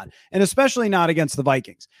 definitely not. And especially not against the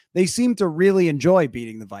Vikings. They seem to really enjoy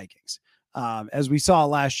beating the Vikings. As we saw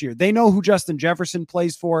last year, they know who Justin Jefferson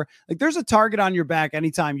plays for. Like, there's a target on your back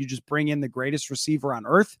anytime you just bring in the greatest receiver on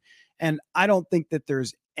earth. And I don't think that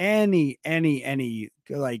there's any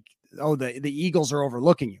like, the Eagles are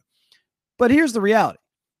overlooking you. But here's the reality.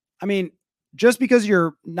 I mean, just because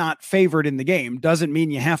you're not favored in the game doesn't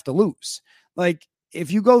mean you have to lose. Like, if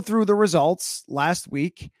you go through the results last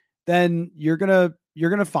week, then you're going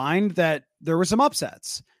to find that there were some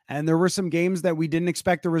upsets and there were some games that we didn't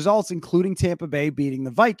expect the results, including Tampa Bay beating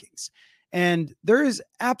the Vikings. And there is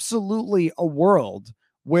absolutely a world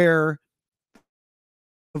where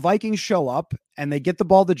the Vikings show up and they get the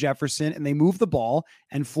ball to Jefferson and they move the ball,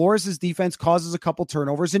 and Flores' defense causes a couple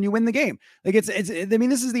turnovers and you win the game. Like, I mean,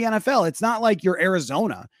 this is the NFL. It's not like you're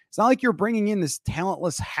Arizona. It's not like you're bringing in this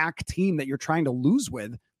talentless hack team that you're trying to lose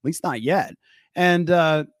with, at least not yet. And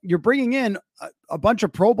you're bringing in a bunch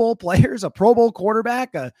of Pro Bowl players, a Pro Bowl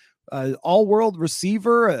quarterback, a all-world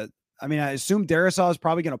receiver. I mean, I assume Darisaw is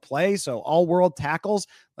probably going to play, so all-world tackles.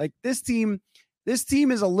 Like, this team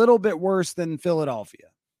is a little bit worse than Philadelphia.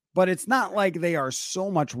 But it's not like they are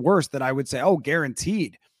so much worse that I would say, oh,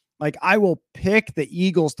 guaranteed. Like, I will pick the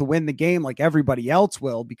Eagles to win the game like everybody else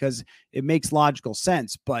will, because it makes logical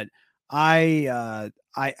sense. But I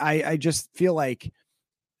just feel like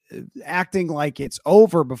acting like it's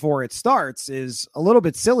over before it starts is a little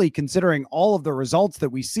bit silly, considering all of the results that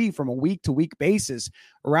we see from a week to week basis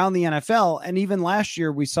around the NFL. And even last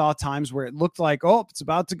year, we saw times where it looked like, oh, it's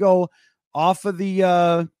about to go off of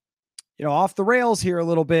the, off the rails here a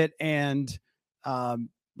little bit. And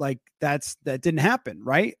that didn't happen,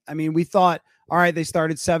 right? I mean, we thought, all right, they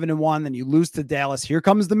started 7-1, then you lose to Dallas. Here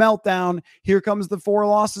comes the meltdown. Here comes the 4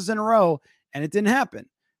 losses in a row. And it didn't happen.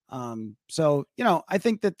 So, I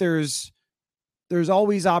think that there's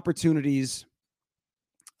always opportunities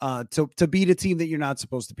to beat a team that you're not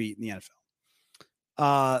supposed to beat in the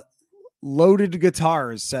NFL. Loaded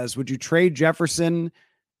Guitars says, would you trade Jefferson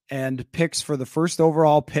and picks for the first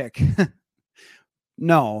overall pick?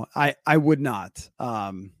 No, I would not.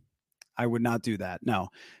 I would not do that. No,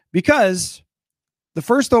 because the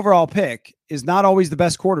first overall pick is not always the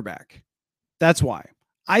best quarterback. That's why.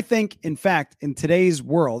 I think, in fact, in today's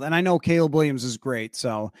world, and I know Caleb Williams is great,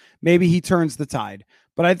 so maybe he turns the tide,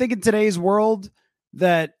 but I think in today's world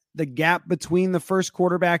that the gap between the first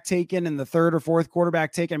quarterback taken and the third or fourth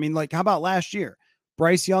quarterback taken, I mean, like, how about last year?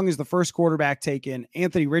 Bryce Young is the first quarterback taken.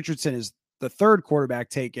 Anthony Richardson is the third quarterback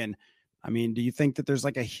taken. I mean, do you think that there's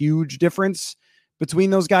like a huge difference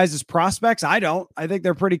between those guys as prospects? I don't. I think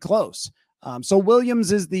they're pretty close. So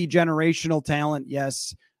Williams is the generational talent,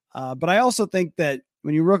 yes. But I also think that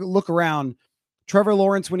when you look around, Trevor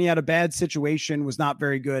Lawrence, when he had a bad situation, was not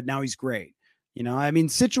very good. Now he's great. I mean,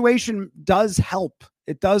 situation does help.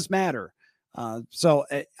 It does matter. So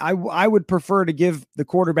I would prefer to give the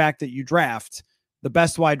quarterback that you draft the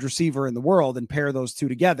best wide receiver in the world and pair those two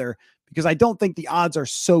together, because I don't think the odds are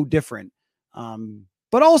so different.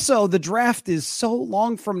 But also the draft is so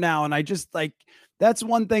long from now. And I just that's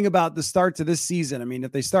one thing about the start to this season. I mean,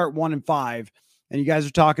 if they start 1-5 and you guys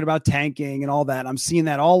are talking about tanking and all that, I'm seeing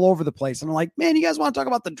that all over the place. And I'm like, man, you guys want to talk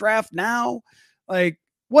about the draft now? Like,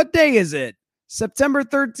 what day is it? September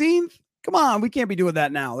 13th? Come on. We can't be doing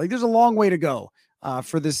that now. Like, there's a long way to go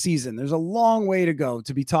for this season. There's a long way to go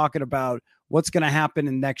to be talking about what's going to happen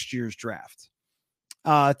in next year's draft.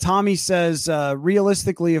 Tommy says,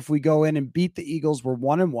 realistically, if we go in and beat the Eagles, we're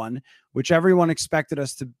 1-1, which everyone expected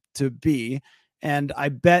us to be. And I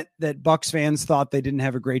bet that Bucks fans thought they didn't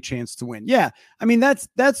have a great chance to win. Yeah. I mean, that's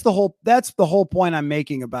the whole point I'm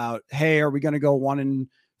making about, hey, are we going to go 1-5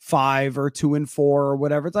 or 2-4 or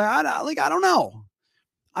whatever? It's like, I don't know.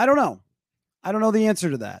 I don't know the answer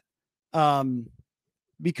to that.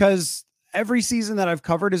 Because every season that I've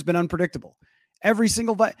covered has been unpredictable. Every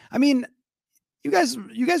single, I mean, you guys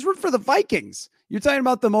root for the Vikings. You're talking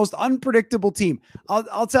about the most unpredictable team.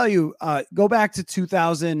 I'll tell you, go back to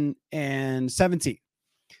 2017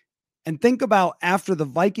 and think about after the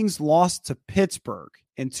Vikings lost to Pittsburgh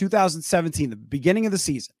in 2017, the beginning of the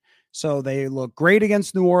season. So they look great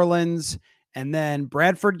against New Orleans, and then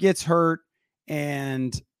Bradford gets hurt,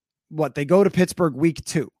 and they go to Pittsburgh week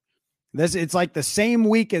 2. It's like the same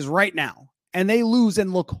week as right now, and they lose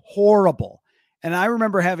and look horrible. And I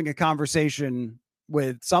remember having a conversation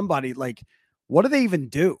with somebody like, what do they even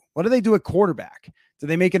do? What do they do at quarterback? Do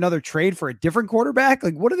they make another trade for a different quarterback?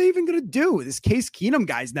 Like, what are they even going to do? This Case Keenum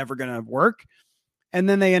guy's never going to work. And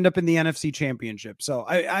then they end up in the NFC Championship. So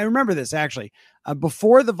I remember this actually.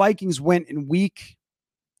 Before the Vikings went in week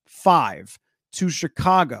 5 to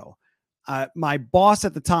Chicago, my boss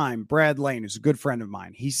at the time, Brad Lane, who's a good friend of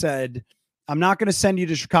mine, he said, I'm not going to send you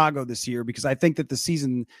to Chicago this year because I think that the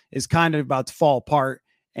season is kind of about to fall apart,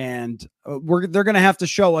 and they're going to have to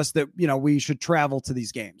show us that, we should travel to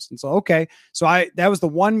these games. And so, okay. So that was the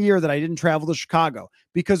one year that I didn't travel to Chicago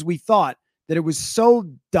because we thought that it was so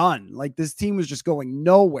done. Like this team was just going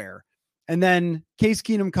nowhere. And then Case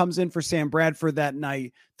Keenum comes in for Sam Bradford that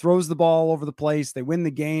night, throws the ball all over the place. They win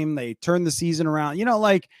the game. They turn the season around,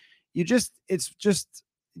 it's just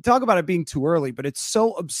talk about it being too early, but it's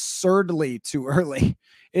so absurdly too early.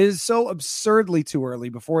 It is so absurdly too early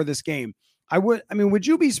before this game. Would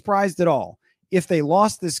you be surprised at all if they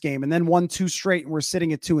lost this game and then won 2 straight and we're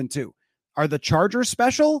sitting at 2-2? Are the Chargers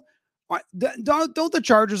special? Don't the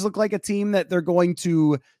Chargers look like a team that they're going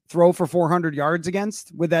to throw for 400 yards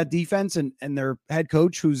against with that defense and their head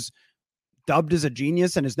coach who's dubbed as a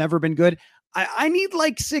genius and has never been good? I need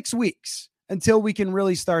like 6 weeks until we can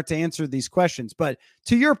really start to answer these questions. But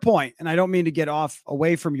to your point, and I don't mean to get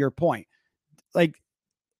away from your point, like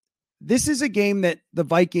this is a game that the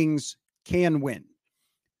Vikings can win.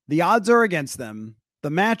 The odds are against them. The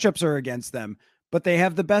matchups are against them, but they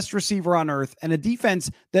have the best receiver on earth and a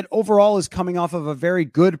defense that overall is coming off of a very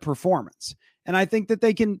good performance. And I think that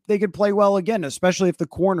they can play well again, especially if the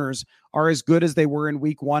corners are as good as they were in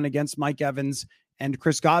week 1 against Mike Evans and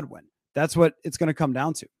Chris Godwin. That's what it's going to come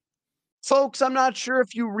down to. Folks, I'm not sure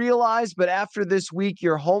if you realize, but after this week,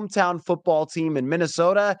 your hometown football team in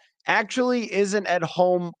Minnesota actually isn't at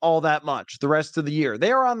home all that much the rest of the year.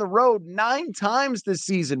 They are on the road 9 times this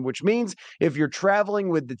season, which means if you're traveling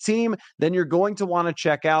with the team, then you're going to want to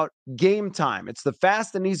check out Game Time. It's the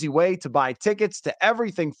fast and easy way to buy tickets to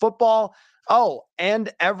everything football. Oh,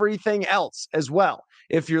 and everything else as well.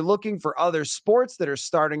 If you're looking for other sports that are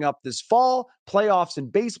starting up this fall, playoffs in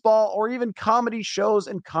baseball, or even comedy shows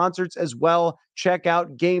and concerts as well, check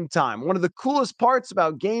out Game Time. One of the coolest parts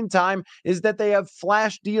about Game Time is that they have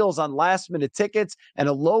flash deals on last-minute tickets and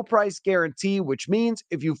a low price guarantee, which means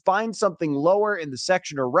if you find something lower in the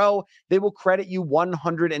section or row, they will credit you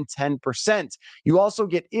 110%. You also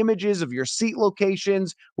get images of your seat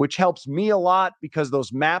locations, which helps me a lot because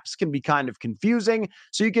those maps can be kind of confusing.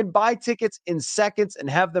 So you can buy tickets in seconds and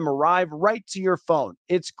have them arrive right to your phone.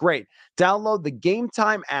 It's great. Download the Game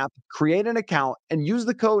Time app, create an account, and use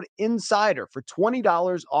the code INSIDER for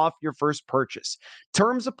 $20 off your first purchase.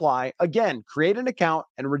 Terms apply. Again, create an account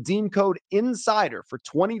and redeem code INSIDER for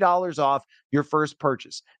 $20 off your first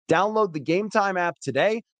purchase. Download the Game Time app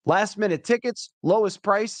today. Last minute tickets, lowest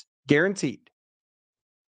price, guaranteed.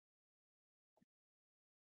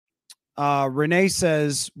 Renee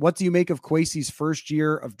says, what do you make of Kwesi's first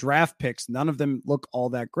year of draft picks? None of them look all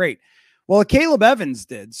that great. Well, Caleb Evans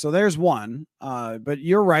did. So there's one. But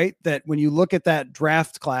you're right that when you look at that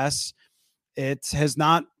draft class, it has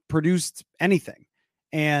not produced anything.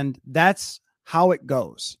 And that's how it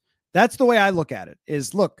goes. That's the way I look at it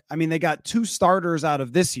is, look, I mean, they got 2 starters out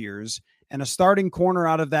of this year's and a starting corner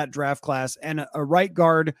out of that draft class and a right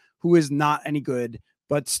guard who is not any good,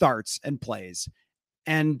 but starts and plays.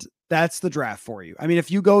 And that's the draft for you. I mean,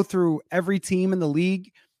 if you go through every team in the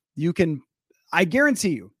league, I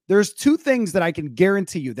guarantee you, there's 2 things that I can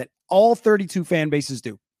guarantee you that all 32 fan bases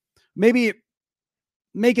do. Maybe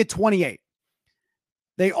make it 28.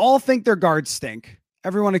 They all think their guards stink.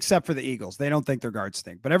 Everyone except for the Eagles. They don't think their guards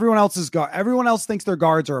stink, but everyone else thinks their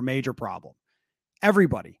guards are a major problem.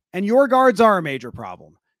 Everybody. And your guards are a major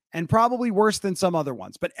problem. and probably worse than some other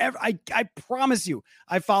ones. But I promise you,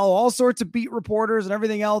 I follow all sorts of beat reporters and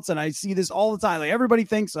everything else, and I see this all the time. Like everybody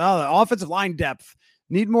thinks, oh, the offensive line depth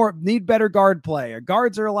need better guard play, or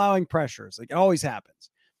guards are allowing pressures. Like it always happens.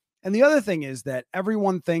 And the other thing is that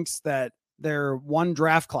everyone thinks that their one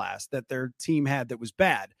draft class that their team had that was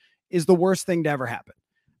bad is the worst thing to ever happen.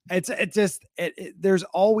 There's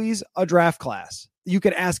always a draft class. You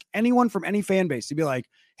could ask anyone from any fan base to be like,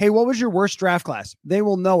 hey, what was your worst draft class? They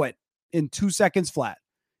will know it in 2 seconds flat.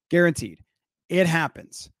 Guaranteed. It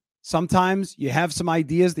happens. Sometimes you have some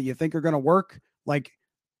ideas that you think are going to work. Like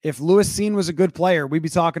if Lewis Cine was a good player, we'd be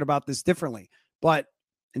talking about this differently. But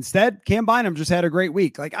instead, Cam Bynum just had a great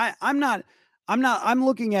week. Like I'm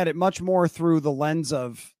looking at it much more through the lens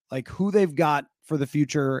of like who they've got for the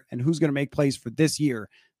future and who's going to make plays for this year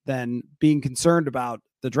than being concerned about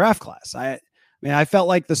the draft class. I mean, I felt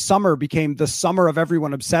like the summer became the summer of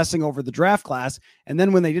everyone obsessing over the draft class. And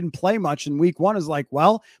then when they didn't play much in week one is like,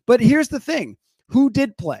 well, but here's the thing. Who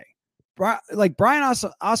did play? Like Brian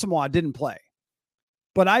Asamoah didn't play,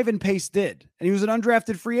 but Ivan Pace did. And he was an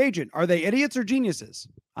undrafted free agent. Are they idiots or geniuses?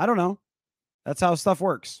 I don't know. That's how stuff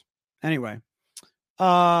works. Anyway.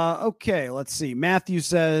 Okay, let's see. Matthew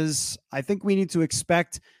says, I think we need to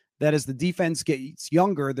expect that as the defense gets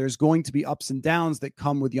younger, there's going to be ups and downs that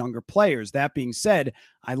come with younger players. That being said,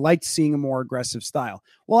 I liked seeing a more aggressive style.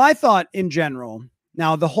 Well, I thought in general,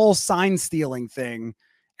 now the whole sign stealing thing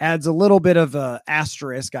adds a little bit of a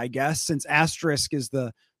asterisk, I guess, since asterisk is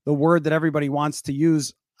the word that everybody wants to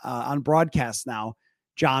use on broadcast now.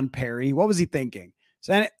 John Perry, what was he thinking?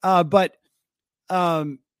 So,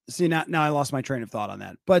 see, now I lost my train of thought on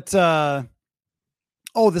that. But,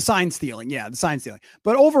 the sign stealing. Yeah, the sign stealing.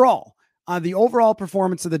 But overall, the overall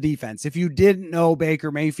performance of the defense, if you didn't know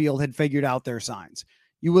Baker Mayfield had figured out their signs,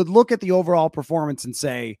 you would look at the overall performance and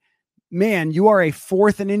say, man, you are a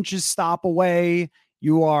 4th and inches stop away.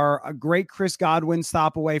 You are a great Chris Godwin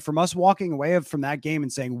stop away from us walking away from that game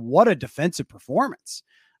and saying, what a defensive performance.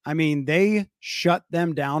 I mean, they shut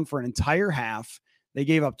them down for an entire half. They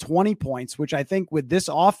gave up 20 points, which I think with this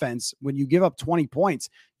offense, when you give up 20 points,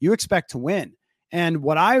 you expect to win. And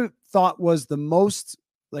what I thought was the most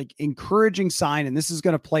like encouraging sign, and this is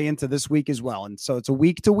going to play into this week as well. And so it's a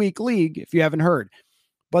week to week league, if you haven't heard,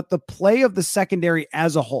 but the play of the secondary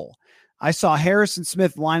as a whole, I saw Harrison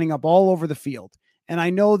Smith lining up all over the field. And I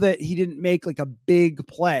know that he didn't make like a big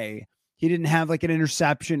play. He didn't have like an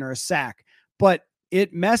interception or a sack, but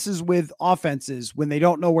it messes with offenses when they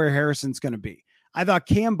don't know where Harrison's going to be. I thought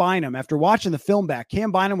Cam Bynum, after watching the film back,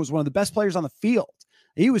 Cam Bynum was one of the best players on the field.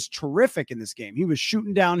 He was terrific in this game. He was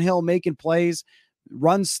shooting downhill, making plays,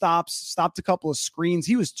 run stopped a couple of screens.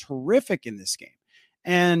 He was terrific in this game.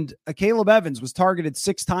 And Caleb Evans was targeted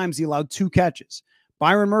 6 times. He allowed 2 catches.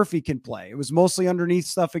 Byron Murphy can play. It was mostly underneath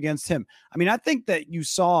stuff against him. I mean, I think that you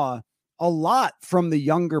saw a lot from the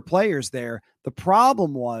younger players there. The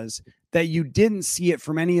problem was that you didn't see it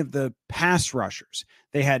from any of the pass rushers.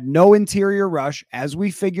 They had no interior rush, as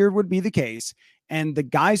we figured would be the case. And the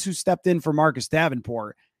guys who stepped in for Marcus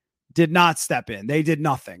Davenport did not step in. They did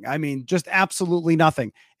nothing. I mean, just absolutely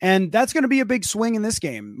nothing. And that's going to be a big swing in this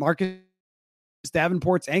game. Marcus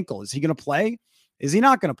Davenport's ankle. Is he going to play? Is he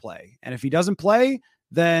not going to play? And if he doesn't play,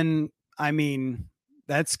 then, I mean,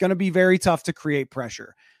 that's going to be very tough to create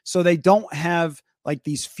pressure. So they don't have like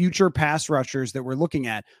these future pass rushers that we're looking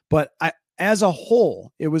at. But as a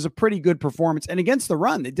whole, it was a pretty good performance. And against the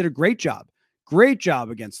run, they did a great job. Great job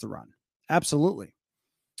against the run. Absolutely.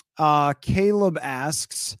 Caleb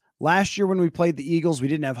asks, last year when we played the Eagles, we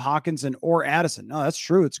didn't have Hawkinson or Addison. No, that's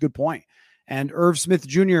true. It's a good point. And Irv Smith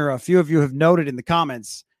Jr., a few of you have noted in the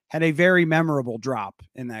comments, had a very memorable drop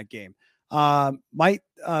in that game. Might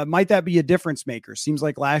that be a difference maker? Seems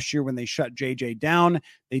like last year when they shut JJ down,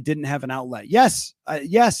 they didn't have an outlet. Yes,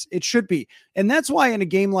 it should be. And that's why in a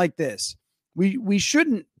game like this, we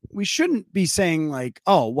shouldn't be saying like,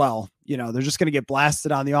 oh, well, you know, they're just going to get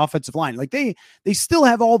blasted on the offensive line. Like they still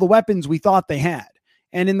have all the weapons we thought they had.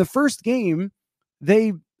 And in the first game,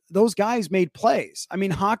 those guys made plays. I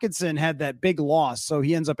mean, Hawkinson had that big loss, so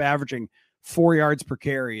he ends up averaging 4 yards per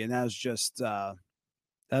carry, and that was just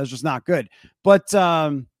not good. But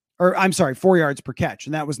 4 yards per catch,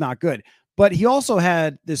 and that was not good. But he also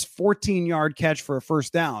had this 14-yard catch for a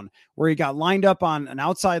first down where he got lined up on an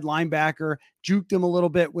outside linebacker, juked him a little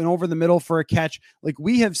bit, went over the middle for a catch. Like,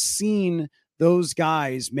 we have seen those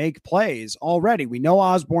guys make plays already. We know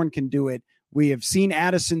Osborne can do it. We have seen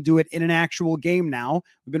Addison do it in an actual game now.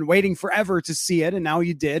 We've been waiting forever to see it, and now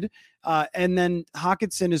you did. And then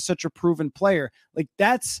Hawkinson is such a proven player. Like,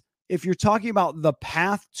 that's, if you're talking about the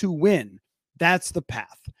path to win, that's the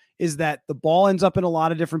path. is that the ball ends up in a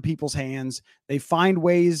lot of different people's hands. They find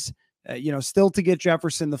ways, still to get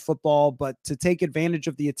Jefferson the football, but to take advantage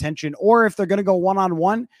of the attention, or if they're going to go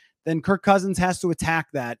one-on-one, then Kirk Cousins has to attack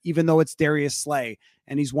that, even though it's Darius Slay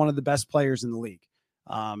and he's one of the best players in the league.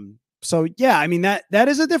 So yeah, I mean, that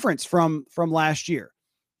is a difference from last year,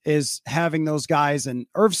 is having those guys, and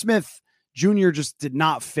Irv Smith Jr. just did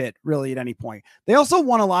not fit really at any point. They also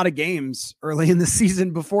won a lot of games early in the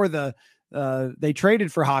season before they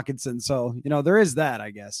traded for Hawkinson. So, there is that,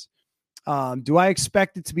 I guess. Do I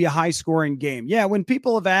expect it to be a high scoring game? Yeah. When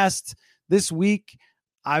people have asked this week,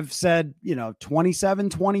 I've said,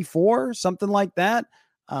 27-24, something like that.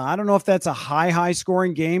 I don't know if that's a high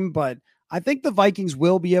scoring game, but I think the Vikings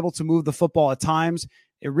will be able to move the football at times.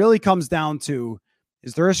 It really comes down to,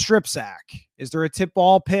 is there a strip sack? Is there a tip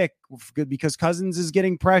ball pick because Cousins is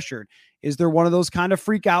getting pressured? Is there one of those kind of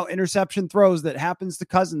freak out interception throws that happens to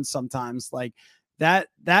Cousins sometimes? Like that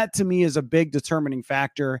to me is a big determining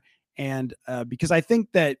factor. And because I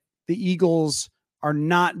think that the Eagles are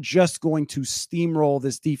not just going to steamroll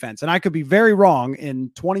this defense. And I could be very wrong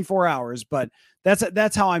in 24 hours, but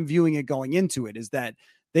that's how I'm viewing it going into it, is that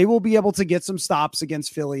they will be able to get some stops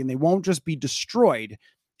against Philly and they won't just be destroyed.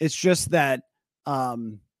 It's just that,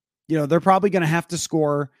 they're probably going to have to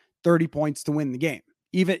score 30 points to win the game,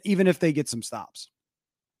 even if they get some stops.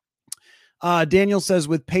 Daniel says,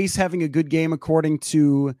 with Pace having a good game, according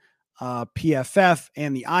to PFF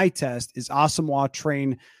and the eye test, is Asamoah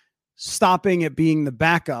Train stopping at being the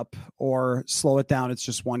backup or slow it down? It's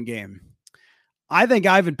just one game. I think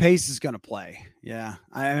Ivan Pace is going to play. Yeah.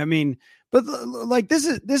 I mean, but like, this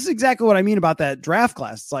is exactly what I mean about that draft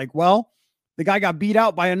class. It's like, well, the guy got beat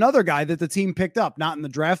out by another guy that the team picked up, not in the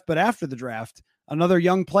draft, but after the draft, another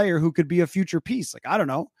young player who could be a future piece. Like, I don't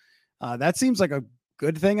know. That seems like a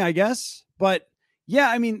good thing, I guess. But yeah,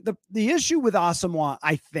 I mean, the issue with Asamoah,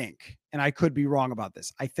 I think, and I could be wrong about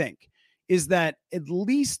this, I think, is that at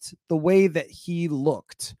least the way that he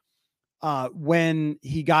looked when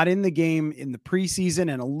he got in the game in the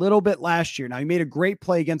preseason and a little bit last year. Now, he made a great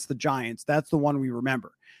play against the Giants. That's the one we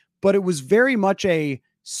remember. But it was very much a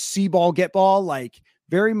see ball, get ball, like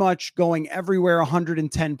very much going everywhere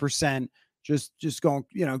 110%, just going,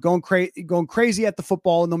 going crazy at the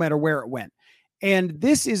football no matter where it went. And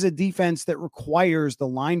this is a defense that requires the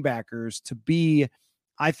linebackers to be,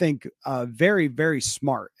 I think, very, very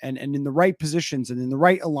smart and in the right positions and in the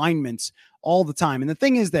right alignments all the time. And the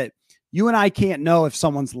thing is that you and I can't know if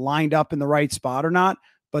someone's lined up in the right spot or not,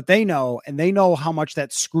 but they know, and they know how much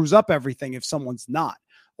that screws up everything if someone's not,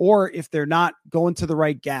 or if they're not going to the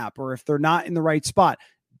right gap, or if they're not in the right spot,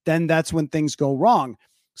 then that's when things go wrong.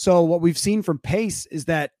 So what we've seen from Pace is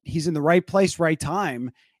that he's in the right place, right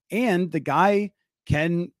time. And the guy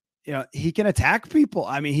can, he can attack people.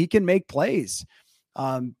 I mean, he can make plays.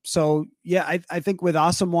 So yeah, I think with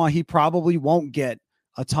Asamoah, he probably won't get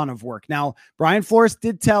a ton of work. Now, Brian Flores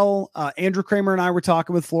did tell Andrew Kramer, and I were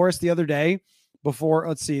talking with Flores the other day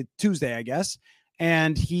before, Tuesday, I guess.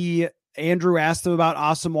 And Andrew asked him about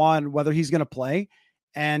Asamoah and whether he's going to play.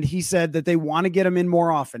 And he said that they want to get him in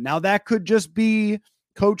more often. Now that could just be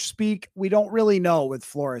coach speak. We don't really know with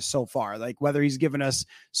Flores so far, like whether he's given us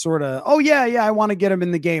sort of, oh yeah, I want to get him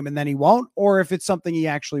in the game, and then he won't, or if it's something he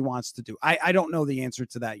actually wants to do. I don't know the answer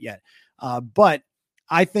to that yet. But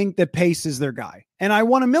I think that Pace is their guy, and I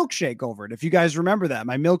won a milkshake over it. If you guys remember that,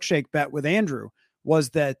 my milkshake bet with Andrew was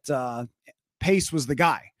that Pace was the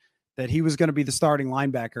guy, that he was going to be the starting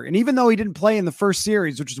linebacker. And even though he didn't play in the first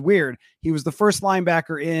series, which is weird, he was the first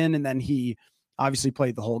linebacker in, and then he obviously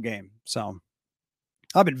played the whole game. So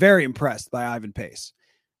I've been very impressed by Ivan Pace.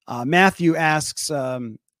 Matthew asks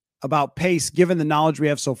about Pace, given the knowledge we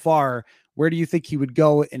have so far, where do you think he would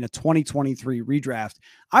go in a 2023 redraft?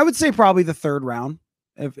 I would say probably the third round,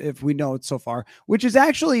 if we know it so far, which is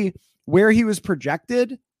actually where he was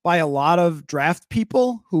projected by a lot of draft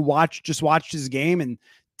people who just watched his game and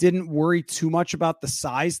didn't worry too much about the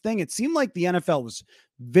size thing. It seemed like the NFL was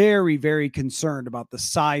very, very concerned about the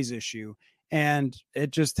size issue, and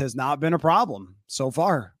it just has not been a problem so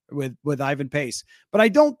far with Ivan Pace. But I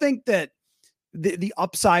don't think that the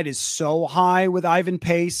upside is so high with Ivan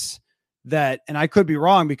Pace that, and I could be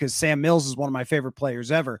wrong because Sam Mills is one of my favorite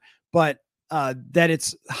players ever, but that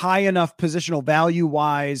it's high enough positional value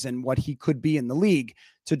wise and what he could be in the league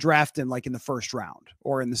to draft him like in the first round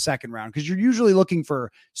or in the second round. Cause you're usually looking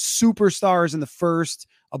for superstars in the first,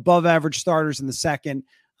 above average starters in the second.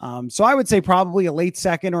 So I would say probably a late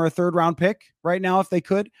second or a third round pick right now, if they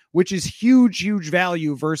could, which is huge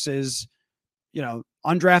value versus,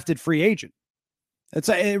 undrafted free agent.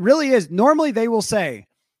 It really is. Normally they will say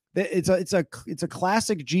that it's a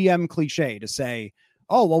classic GM cliche to say,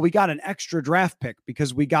 oh, well, we got an extra draft pick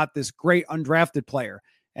because we got this great undrafted player.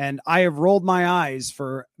 And I have rolled my eyes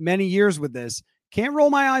for many years with this. Can't roll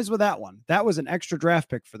my eyes with that one. That was an extra draft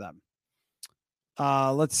pick for them.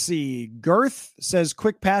 Let's see. Girth says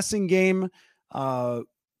quick passing game.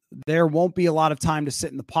 There won't be a lot of time to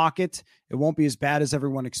sit in the pocket. It won't be as bad as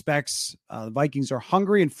everyone expects. The Vikings are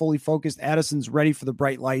hungry and fully focused. Addison's ready for the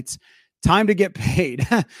bright lights. Time to get paid.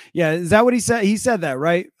 Yeah. Is that what he said? He said that,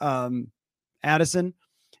 right? Addison.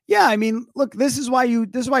 Yeah. I mean, look, this is why you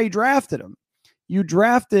drafted him. You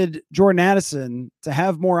drafted Jordan Addison to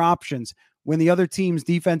have more options when the other team's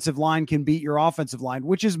defensive line can beat your offensive line,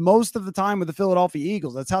 which is most of the time with the Philadelphia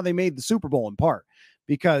Eagles. That's how they made the Super Bowl in part,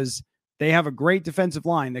 because they have a great defensive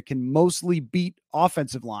line that can mostly beat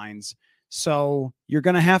offensive lines. So you're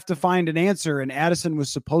going to have to find an answer, and Addison was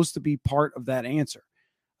supposed to be part of that answer.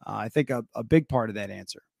 I think a big part of that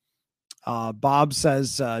answer. Bob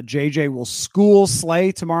says JJ will school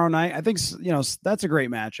Slay tomorrow night. I think, that's a great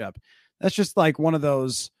matchup. That's just like one of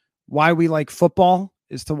those why we like football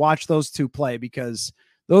is to watch those two play, because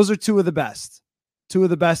those are two of the best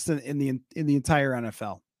in the entire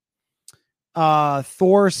NFL.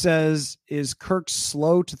 Thor says, is Kirk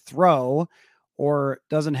slow to throw or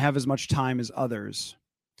doesn't have as much time as others?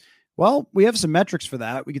 Well, we have some metrics for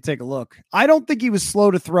that. We could take a look. I don't think he was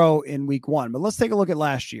slow to throw in week 1, but let's take a look at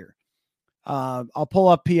last year. I'll pull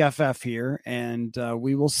up PFF here and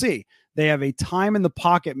we will see. They have a time in the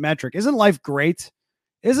pocket metric. Isn't life great?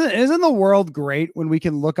 Isn't the world great when we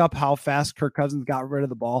can look up how fast Kirk Cousins got rid of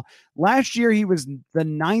the ball? Last year, he was the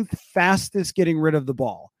 9th fastest getting rid of the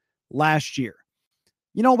ball last year.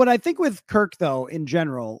 But I think with Kirk, though, in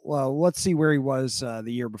general, well, let's see where he was the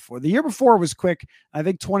year before. The year before was quick. I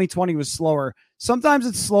think 2020 was slower. Sometimes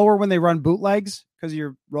it's slower when they run bootlegs because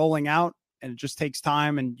you're rolling out and it just takes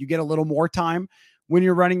time, and you get a little more time when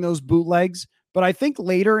you're running those bootlegs. But I think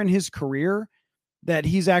later in his career that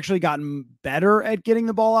he's actually gotten better at getting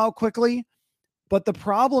the ball out quickly. But the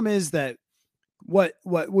problem is that what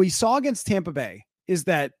we saw against Tampa Bay is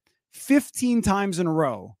that 15 times in a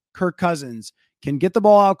row, Kirk Cousins can get the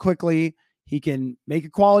ball out quickly. He can make a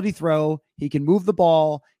quality throw. He can move the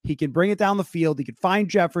ball. He can bring it down the field. He can find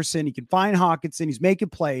Jefferson. He can find Hawkinson. He's making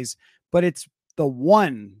plays, but it's the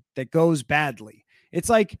one that goes badly. It's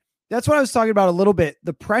like, that's what I was talking about a little bit.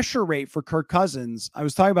 The pressure rate for Kirk Cousins, I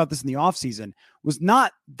was talking about this in the offseason, was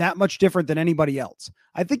not that much different than anybody else.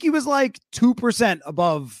 I think he was like 2%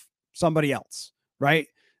 above somebody else, right?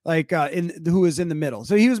 Like who was in the middle.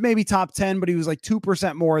 So he was maybe top 10, but he was like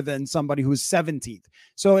 2% more than somebody who was 17th.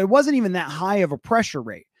 So it wasn't even that high of a pressure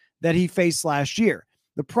rate that he faced last year.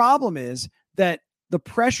 The problem is that the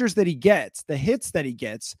pressures that he gets, the hits that he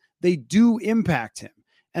gets, they do impact him.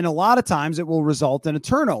 And a lot of times it will result in a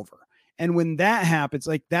turnover. And when that happens,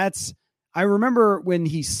 I remember when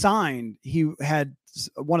he signed, he had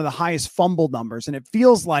one of the highest fumble numbers, and it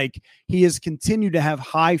feels like he has continued to have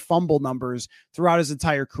high fumble numbers throughout his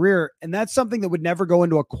entire career. And that's something that would never go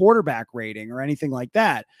into a quarterback rating or anything like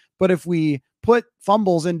that. But if we put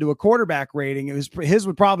fumbles into a quarterback rating, his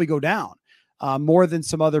would probably go down more than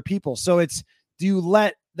some other people. So do you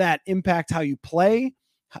let that impact how you play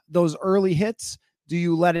those early hits? Do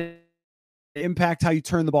you let it impact how you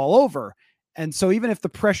turn the ball over? And so even if the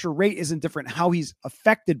pressure rate isn't different, how he's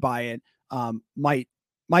affected by it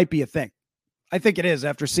might be a thing. I think it is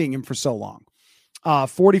after seeing him for so long.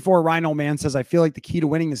 44 Rhino Man says, I feel like the key to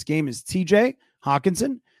winning this game is TJ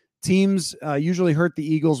Hawkinson. Teams usually hurt the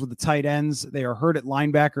Eagles with the tight ends. They are hurt at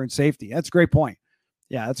linebacker and safety. That's a great point.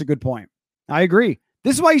 Yeah, that's a good point. I agree.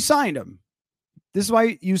 This is why you signed him. This is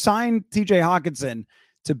why you signed TJ Hawkinson,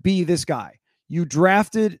 to be this guy. You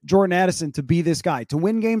drafted Jordan Addison to be this guy, to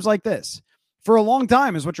win games like this for a long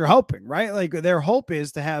time is what you're hoping, right? Like their hope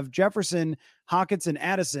is to have Jefferson, Hawkinson,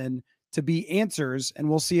 Addison to be answers, and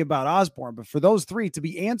we'll see about Osborne. But for those three to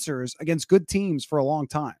be answers against good teams for a long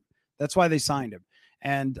time, that's why they signed him.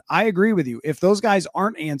 And I agree with you. If those guys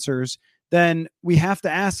aren't answers, then we have to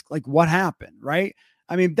ask, like, what happened, right?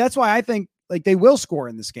 I mean, that's why I think like they will score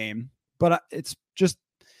in this game, but it's just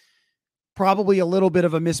probably a little bit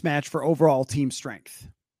of a mismatch for overall team strength.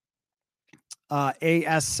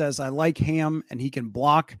 AS says, I like Ham and he can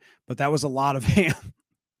block, but that was a lot of Ham.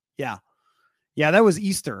 Yeah, that was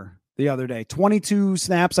Easter the other day. 22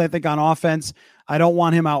 snaps, I think, on offense. I don't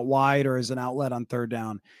want him out wide or as an outlet on third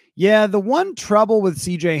down. Yeah, the one trouble with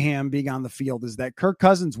CJ Ham being on the field is that Kirk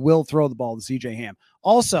Cousins will throw the ball to CJ Ham.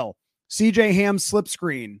 Also, CJ Ham slip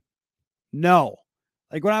screen. No.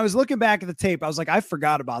 Like when I was looking back at the tape, I was like, I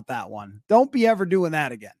forgot about that one. Don't be ever doing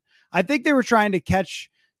that again. I think they were trying to catch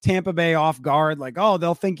Tampa Bay off guard. Like, oh,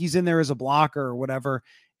 they'll think he's in there as a blocker or whatever.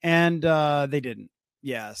 And they didn't.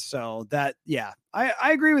 Yeah. So I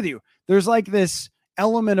agree with you. There's like this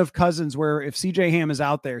element of Cousins where if CJ Ham is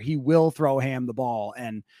out there, he will throw Ham the ball.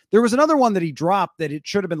 And there was another one that he dropped that it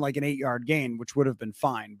should have been like an 8-yard gain, which would have been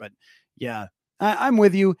fine. But yeah, I'm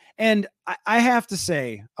with you. And I have to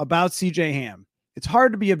say about CJ Ham, it's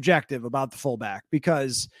hard to be objective about the fullback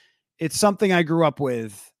because it's something I grew up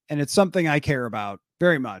with and it's something I care about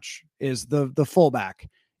very much is the fullback.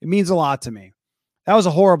 It means a lot to me. That was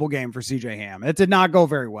a horrible game for CJ Ham. It did not go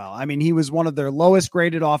very well. I mean, he was one of their lowest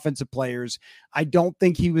graded offensive players. I don't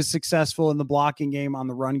think he was successful in the blocking game on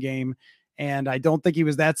the run game. And I don't think he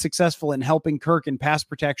was that successful in helping Kirk in pass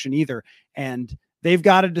protection either. And they've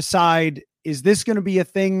got to decide, is this going to be a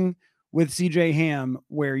thing with CJ Ham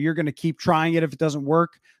where you're going to keep trying it if it doesn't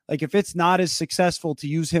work? Like if it's not as successful to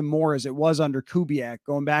use him more as it was under Kubiak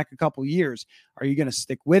going back a couple years, are you going to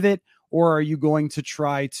stick with it? Or are you going to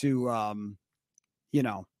try to, or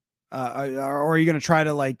are you going to try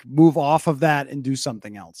to like move off of that and do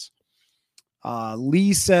something else?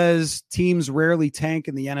 Lee says teams rarely tank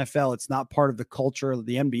in the NFL. It's not part of the culture of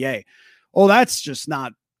the NBA. Oh, that's just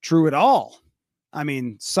not true at all. I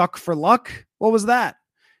mean, suck for luck. What was that?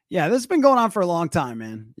 Yeah, this has been going on for a long time,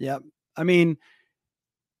 man. Yep. I mean,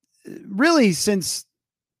 really since,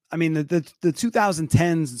 the 2010s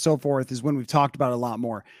and so forth is when we've talked about it a lot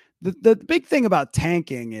more. The big thing about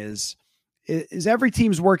tanking is every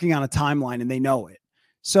team's working on a timeline and they know it.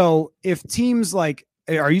 So if teams like,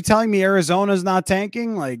 are you telling me Arizona's not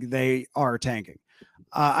tanking? Like they are tanking.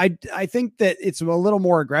 I think that it's a little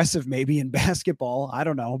more aggressive maybe in basketball. I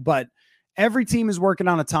don't know, but every team is working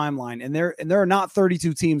on a timeline and there are not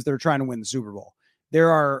 32 teams that are trying to win the Super Bowl.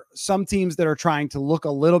 There are some teams that are trying to look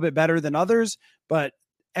a little bit better than others, but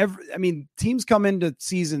teams come into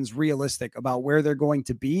seasons realistic about where they're going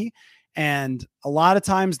to be. And a lot of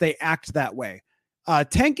times they act that way.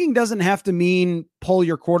 Tanking doesn't have to mean pull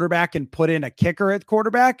your quarterback and put in a kicker at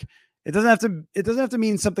quarterback. It doesn't have to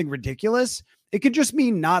mean something ridiculous. It could just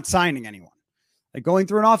mean not signing anyone, like going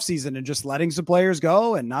through an off season and just letting some players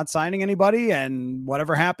go and not signing anybody and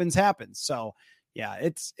whatever happens. So yeah,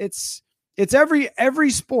 it's every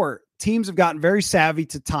sport. Teams have gotten very savvy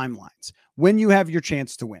to timelines when you have your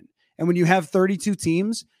chance to win. And when you have 32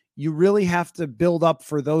 teams, you really have to build up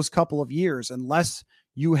for those couple of years. Unless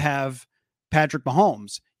you have Patrick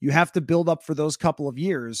Mahomes, you have to build up for those couple of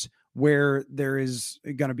years where there is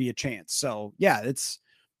going to be a chance. So yeah, it's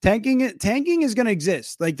tanking is going to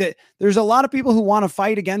exist. Like that. There's a lot of people who want to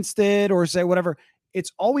fight against it or say whatever.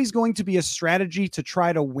 It's always going to be a strategy to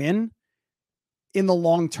try to win in the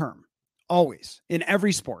long term. Always in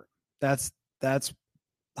every sport. That's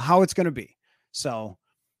how it's going to be. So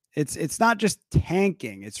it's not just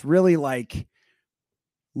tanking. It's really like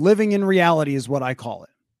living in reality is what I call it.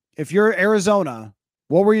 If you're Arizona,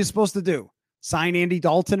 what were you supposed to do? Sign Andy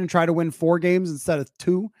Dalton and try to win 4 games instead of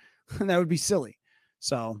 2? That would be silly.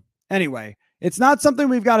 So anyway, it's not something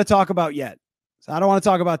we've got to talk about yet. So I don't want to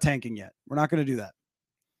talk about tanking yet. We're not going to do that.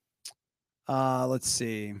 Let's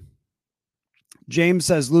see. James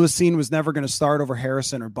says Lewis Cine was never going to start over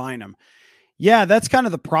Harrison or Bynum. Yeah, that's kind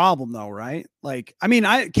of the problem though, right? Like,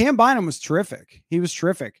 Cam Bynum was terrific. He was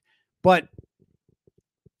terrific, but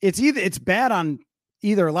it's bad on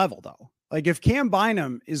either level though. Like if Cam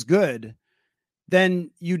Bynum is good,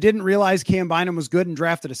 then you didn't realize Cam Bynum was good and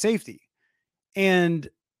drafted a safety. And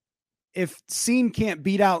if Cine can't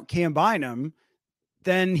beat out Cam Bynum,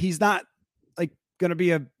 then he's not like going to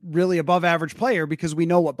be a really above average player because we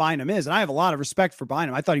know what Bynum is. And I have a lot of respect for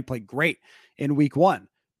Bynum. I thought he played great in week 1.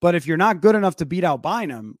 But if you're not good enough to beat out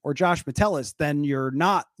Bynum or Josh Metellus, then you're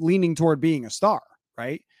not leaning toward being a star,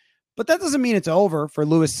 right? But that doesn't mean it's over for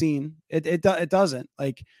Lewis Cine. It doesn't.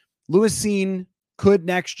 Like Lewis Cine could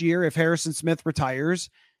next year, if Harrison Smith retires,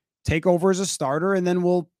 take over as a starter, and then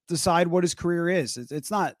we'll decide what his career is. It's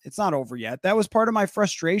not over yet. That was part of my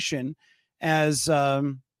frustration as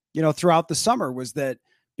throughout the summer, was that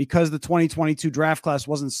because the 2022 draft class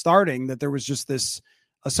wasn't starting, that there was just this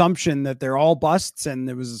assumption that they're all busts and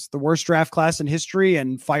it was the worst draft class in history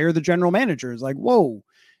and fire the general manager. It's like, whoa,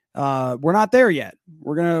 we're not there yet.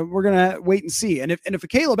 We're going to wait and see. And if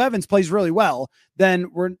Caleb Evans plays really well,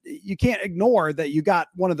 then you can't ignore that you got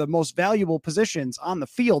one of the most valuable positions on the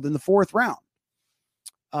field in the 4th round.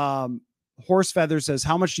 Horse Feather says,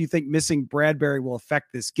 how much do you think missing Bradbury will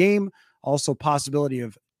affect this game? Also possibility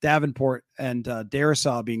of Davenport and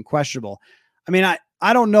Darisaw being questionable.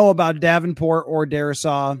 I don't know about Davenport or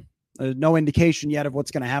Darisaw. There's no indication yet of what's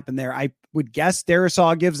going to happen there. I would guess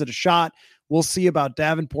Darisaw gives it a shot. We'll see about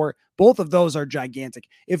Davenport. Both of those are gigantic.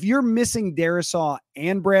 If you're missing Darisaw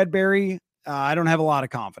and Bradbury, I don't have a lot of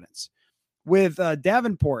confidence. with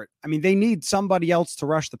Davenport, I mean, they need somebody else to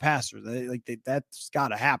rush the passer. That's got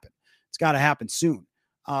to happen. It's got to happen soon.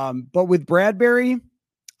 But with Bradbury,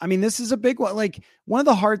 I mean, this is a big one. Like, one of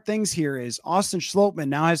the hard things here is Austin Schlottmann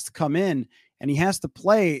now has to come in and he has to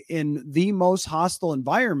play in the most hostile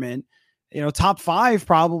environment, top 5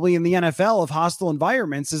 probably in the NFL of hostile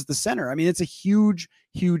environments is the center. I mean, it's a huge,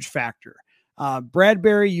 huge factor.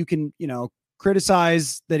 Bradbury, you can,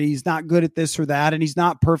 criticize that he's not good at this or that, and he's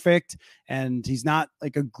not perfect, and he's not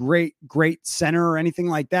like a great center or anything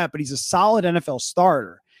like that, but he's a solid NFL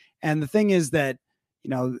starter. And the thing is that,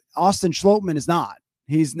 Austin Schlottmann is not.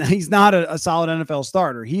 He's not a solid NFL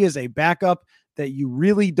starter. He is a backup that you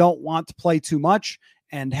really don't want to play too much,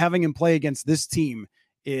 and having him play against this team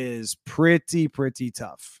is pretty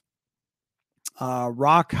tough.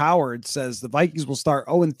 Rock Howard says the Vikings will start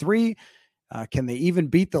 0-3. Can they even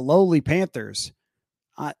beat the lowly Panthers?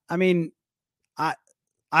 I mean, I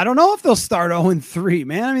don't know if they'll start 0-3,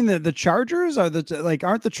 man. I mean, the Chargers aren't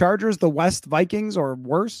the Chargers the West Vikings or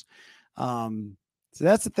worse? So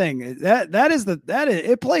that's the thing.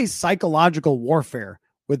 It plays psychological warfare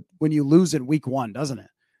when you lose in week 1, doesn't it?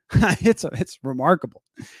 It's remarkable.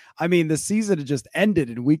 I mean, the season had just ended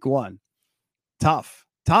in week 1. Tough.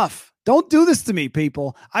 Don't do this to me,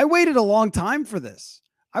 people. I waited a long time for this.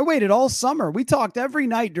 I waited all summer. We talked every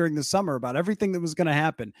night during the summer about everything that was going to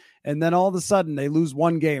happen. And then all of a sudden they lose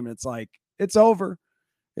one game and it's like, it's over.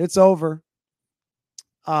 It's over.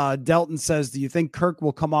 Delton says, do you think Kirk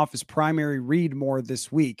will come off his primary read more this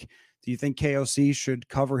week? Do you think KOC should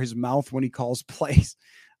cover his mouth when he calls plays?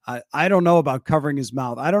 I don't know about covering his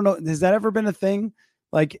mouth. I don't know. Has that ever been a thing?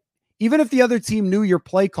 Like, even if the other team knew your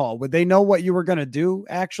play call, would they know what you were going to do?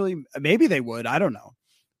 Actually, maybe they would. I don't know.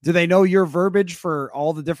 Do they know your verbiage for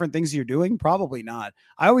all the different things you're doing? Probably not.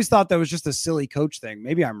 I always thought that was just a silly coach thing.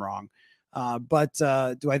 Maybe I'm wrong. But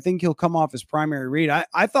do I think he'll come off his primary read?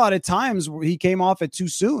 I thought at times he came off it too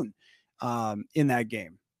soon in that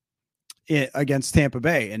game against Tampa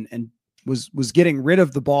Bay and was getting rid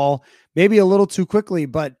of the ball maybe a little too quickly.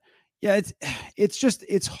 But yeah,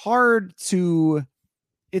 it's hard to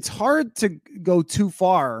go too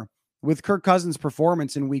far with Kirk Cousins'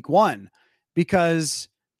 performance in week 1 because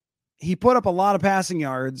he put up a lot of passing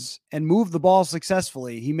yards and moved the ball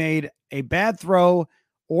successfully. He made a bad throw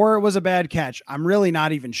or it was a bad catch. I'm really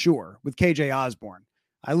not even sure with KJ Osborne.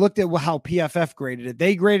 I looked at how PFF graded it.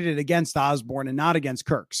 They graded it against Osborne and not against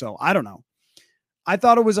Kirk. So I don't know. I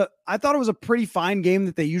thought it was a pretty fine game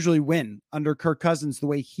that they usually win under Kirk Cousins, the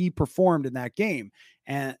way he performed in that game.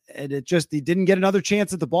 And he didn't get another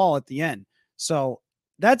chance at the ball at the end. So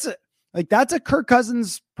that's a Kirk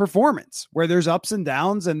Cousins performance where there's ups and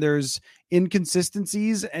downs and there's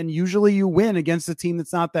inconsistencies. And usually you win against a team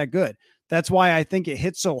that's not that good. That's why I think it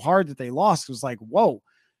hit so hard that they lost. It was like, whoa,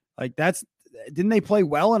 didn't they play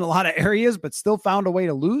well in a lot of areas, but still found a way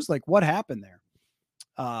to lose? Like, what happened there?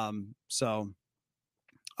 All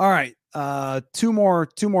right. A couple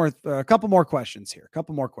more questions here.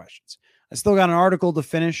 I still got an article to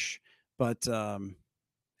finish, but, and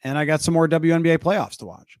I got some more WNBA playoffs to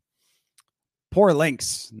watch. Poor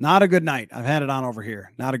Lynx. Not a good night. I've had it on over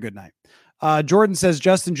here. Not a good night. Jordan says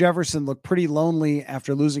Justin Jefferson looked pretty lonely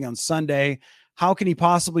after losing on Sunday. How can he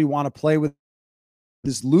possibly want to play with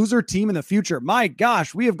this loser team in the future? My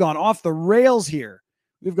gosh, we have gone off the rails here.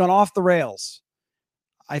 We've gone off the rails.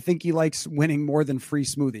 I think he likes winning more than free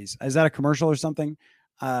smoothies. Is that a commercial or something?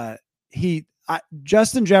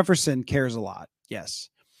 Justin Jefferson cares a lot. Yes,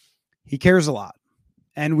 he cares a lot.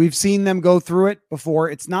 And we've seen them go through it before.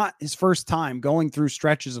 It's not his first time going through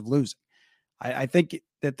stretches of losing. I think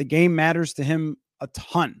that the game matters to him a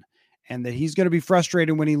ton and that he's going to be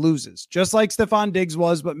frustrated when he loses, just like Stephon Diggs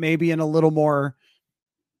was, but maybe in a little more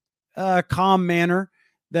calm manner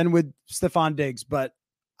than with Stephon Diggs. But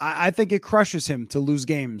I think it crushes him to lose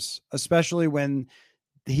games, especially when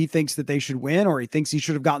he thinks that they should win or he thinks he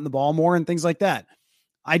should have gotten the ball more and things like that.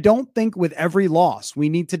 I don't think with every loss, we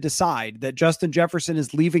need to decide that Justin Jefferson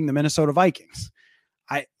is leaving the Minnesota Vikings.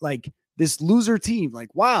 I like this loser team.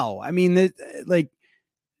 Like, wow. I mean,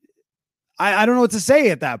 I don't know what to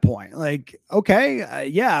say at that point. Like, okay.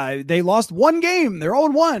 Yeah, they lost one game. They're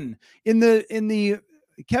 0-1 in the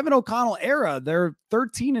Kevin O'Connell era. They're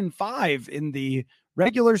 13-5 in the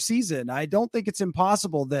regular season. I don't think it's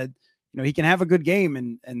impossible that, he can have a good game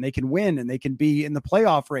and they can win and they can be in the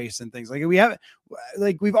playoff race and things like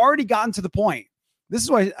we've already gotten to the point. This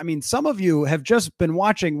is why, some of you have just been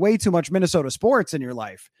watching way too much Minnesota sports in your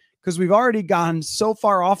life because we've already gone so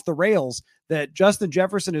far off the rails that Justin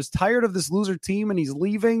Jefferson is tired of this loser team and he's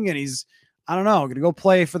leaving and he's, I don't know, going to go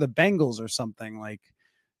play for the Bengals or something. Like,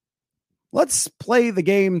 Let's play the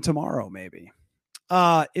game tomorrow, maybe.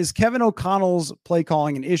 Is Kevin O'Connell's play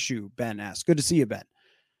calling an issue? Ben asked. Good to see you, Ben.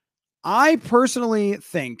 I personally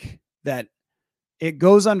think that it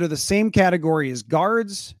goes under the same category as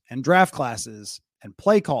guards and draft classes and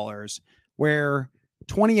play callers, where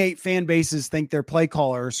 28 fan bases think their play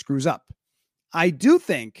caller screws up. I do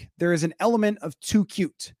think there is an element of too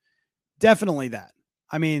cute. Definitely that.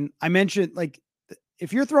 I mean, I mentioned, like,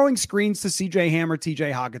 if you're throwing screens to CJ Ham or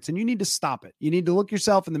TJ Hawkinson, you need to stop it. You need to look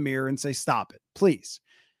yourself in the mirror and say, stop it, please.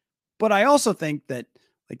 But I also think that,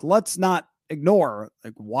 like, let's not ignore,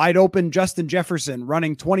 like, wide open Justin Jefferson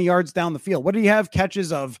running 20 yards down the field. What do you have?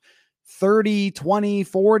 Catches of 30, 20,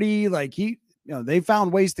 40. Like, they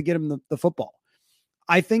found ways to get him the football.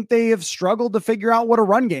 I think they have struggled to figure out what a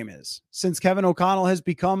run game is since Kevin O'Connell has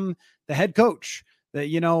become the head coach.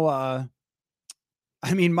 That,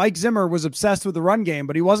 Mike Zimmer was obsessed with the run game,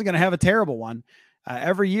 but he wasn't going to have a terrible one.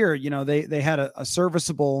 Every year, they had a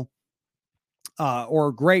serviceable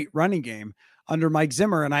or great running game under Mike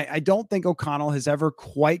Zimmer. And I don't think O'Connell has ever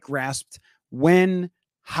quite grasped when,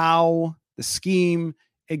 how, the scheme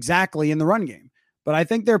exactly in the run game. But I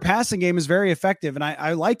think their passing game is very effective. And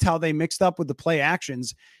I liked how they mixed up with the play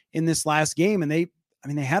actions in this last game. And they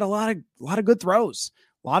had a lot of good throws,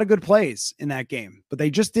 a lot of good plays in that game, but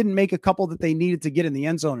they just didn't make a couple that they needed to get in the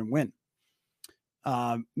end zone and win.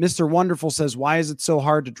 Mr. Wonderful says, why is it so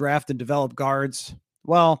hard to draft and develop guards?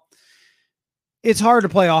 Well, it's hard to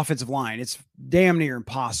play offensive line. It's damn near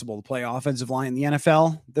impossible to play offensive line in the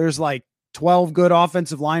NFL. There's like 12 good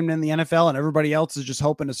offensive linemen in the NFL and everybody else is just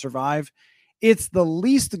hoping to survive. It's the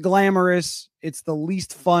least glamorous. It's the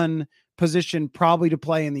least fun position probably to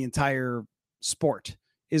play in the entire sport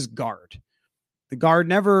is guard. The guard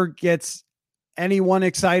never gets anyone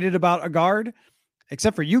excited about a guard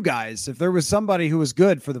except for you guys. If there was somebody who was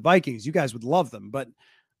good for the Vikings, you guys would love them. But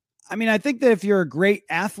I think that if you're a great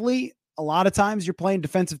athlete, a lot of times you're playing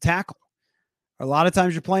defensive tackle. A lot of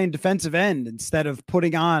times you're playing defensive end instead of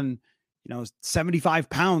putting on, 75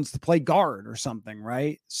 pounds to play guard or something,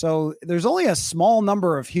 right? So there's only a small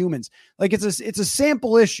number of humans. Like it's a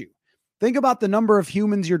sample issue. Think about the number of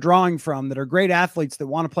humans you're drawing from that are great athletes that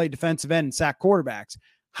want to play defensive end and sack quarterbacks.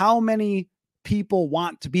 How many people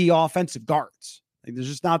want to be offensive guards? Like, there's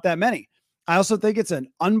just not that many. I also think it's an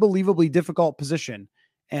unbelievably difficult position,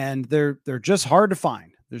 and they're just hard to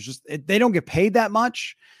find. They don't get paid that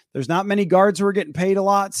much. There's not many guards who are getting paid a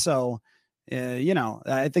lot. So,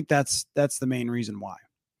 I think that's the main reason why.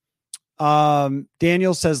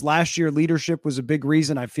 Daniel says last year leadership was a big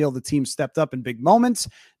reason I feel the team stepped up in big moments.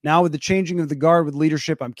 Now with the changing of the guard with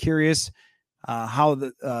leadership, I'm curious who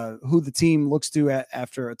the team looks to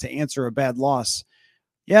to answer a bad loss.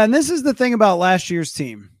 Yeah, and this is the thing about last year's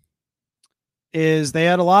team is they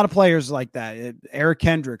had a lot of players like that. Eric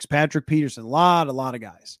Kendricks, Patrick Peterson, a lot of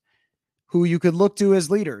guys who you could look to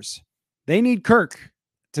as leaders. They need Kirk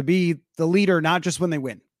to be the leader, not just when they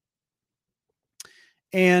win.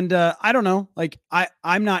 And I don't know, like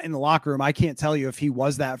I'm not in the locker room. I can't tell you if he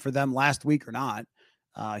was that for them last week or not.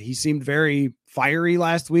 He seemed very fiery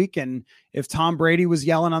last week. And if Tom Brady was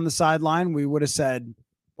yelling on the sideline, we would have said,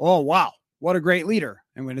 oh, wow, what a great leader.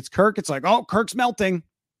 And when it's Kirk, it's like, oh, Kirk's melting.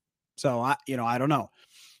 So I don't know,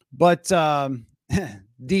 but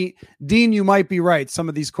Dean, you might be right. Some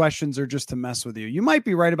of these questions are just to mess with you. You might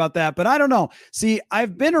be right about that, but I don't know. See,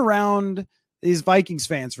 I've been around these Vikings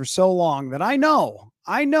fans for so long that I know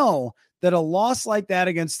that a loss like that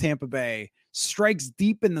against Tampa Bay strikes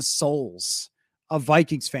deep in the souls of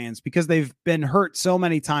Vikings fans because they've been hurt so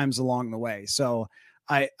many times along the way. So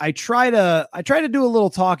I try to do a little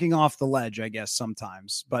talking off the ledge, I guess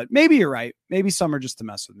sometimes, but maybe you're right. Maybe some are just to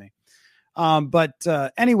mess with me. But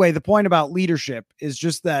anyway, the point about leadership is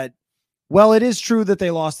just that, well, it is true that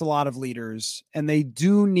they lost a lot of leaders and they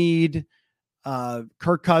do need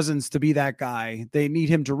Kirk Cousins to be that guy. They need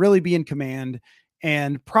him to really be in command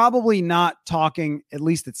and probably not talking, at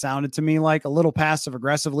least it sounded to me like, a little passive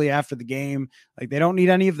aggressively after the game. Like they don't need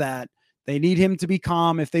any of that. They need him to be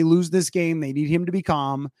calm. If they lose this game, they need him to be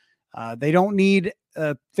calm. They don't need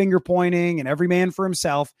finger pointing and every man for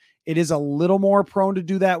himself. It is a little more prone to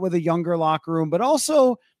do that with a younger locker room, but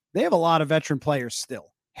also they have a lot of veteran players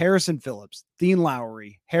still. Harrison Phillips, Dean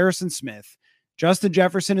Lowry, Harrison Smith, Justin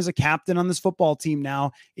Jefferson is a captain on this football team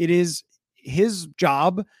now. It is his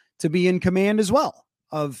job to be in command as well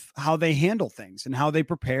of how they handle things and how they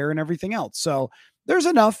prepare and everything else. So there's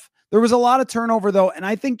enough. There was a lot of turnover though. And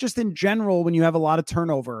I think just in general, when you have a lot of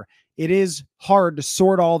turnover, it is hard to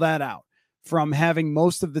sort all that out from having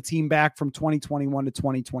most of the team back from 2021 to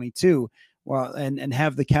 2022 and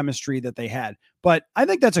have the chemistry that they had. But I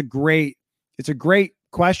think it's a great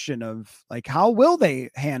question of like, how will they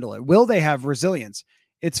handle it? Will they have resilience?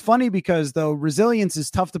 It's funny because though resilience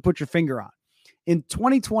is tough to put your finger on. In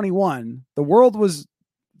 2021, the world was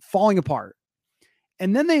falling apart.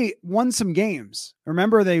 And then they won some games.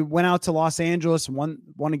 Remember, they went out to Los Angeles and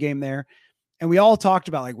won a game there. And we all talked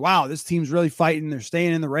about like, wow, this team's really fighting. They're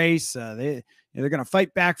staying in the race. They're going to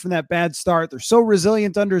fight back from that bad start. They're so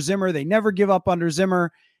resilient under Zimmer. They never give up under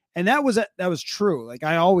Zimmer. And that was true. Like,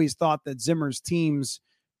 I always thought that Zimmer's teams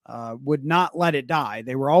would not let it die.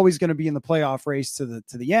 They were always going to be in the playoff race to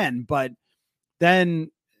the end. But then,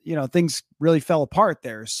 things really fell apart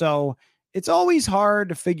there. So it's always hard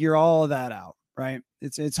to figure all of that out, right?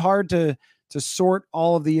 It's hard to sort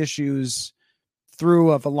all of the issues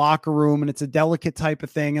through of a locker room, and it's a delicate type of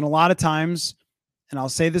thing. And a lot of times, and I'll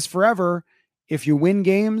say this forever, if you win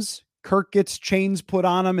games, Kirk gets chains put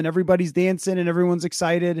on him and everybody's dancing and everyone's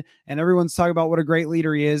excited and everyone's talking about what a great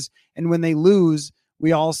leader he is. And when they lose,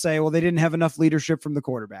 we all say, well, they didn't have enough leadership from the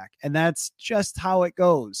quarterback. And that's just how it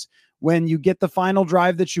goes. When you get the final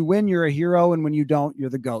drive that you win, you're a hero. And when you don't, you're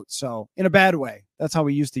the GOAT. So in a bad way, that's how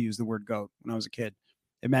we used to use the word GOAT when I was a kid.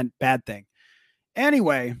 It meant bad thing.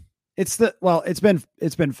 Anyway, it's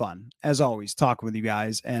been fun as always talking with you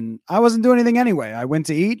guys. And I wasn't doing anything anyway. I went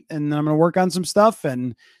to eat and I'm going to work on some stuff.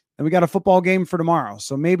 And then we got a football game for tomorrow.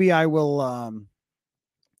 So maybe I will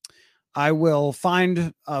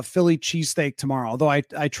find a Philly cheesesteak tomorrow. Although I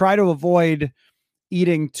try to avoid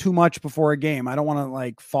eating too much before a game. I don't want to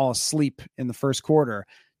like fall asleep in the first quarter,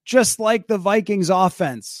 just like the Vikings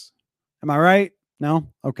offense. Am I right? No?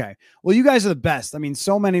 Okay. Well, you guys are the best. I mean,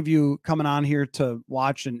 so many of you coming on here to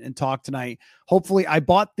watch and talk tonight. Hopefully I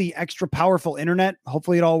bought the extra powerful internet.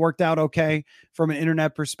 Hopefully it all worked out okay from an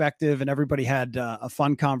internet perspective and everybody had a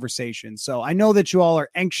fun conversation. So I know that you all are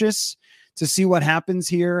anxious to see what happens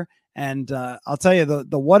here. And I'll tell you,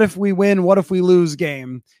 the what if we win, what if we lose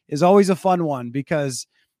game is always a fun one, because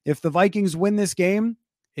if the Vikings win this game,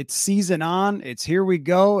 it's season on. It's here we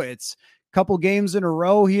go. It's a couple games in a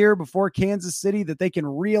row here before Kansas City that they can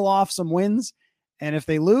reel off some wins. And if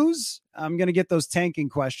they lose, I'm going to get those tanking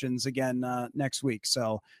questions again next week.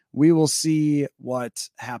 So we will see what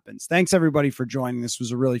happens. Thanks, everybody, for joining. This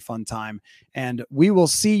was a really fun time. And we will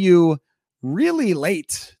see you really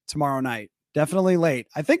late tomorrow night. Definitely late.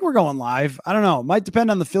 I think we're going live. I don't know. It might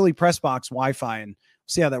depend on the Philly press box Wi-Fi and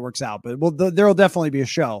see how that works out. But there will definitely be a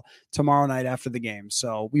show tomorrow night after the game.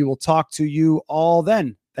 So we will talk to you all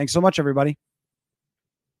then. Thanks so much, everybody.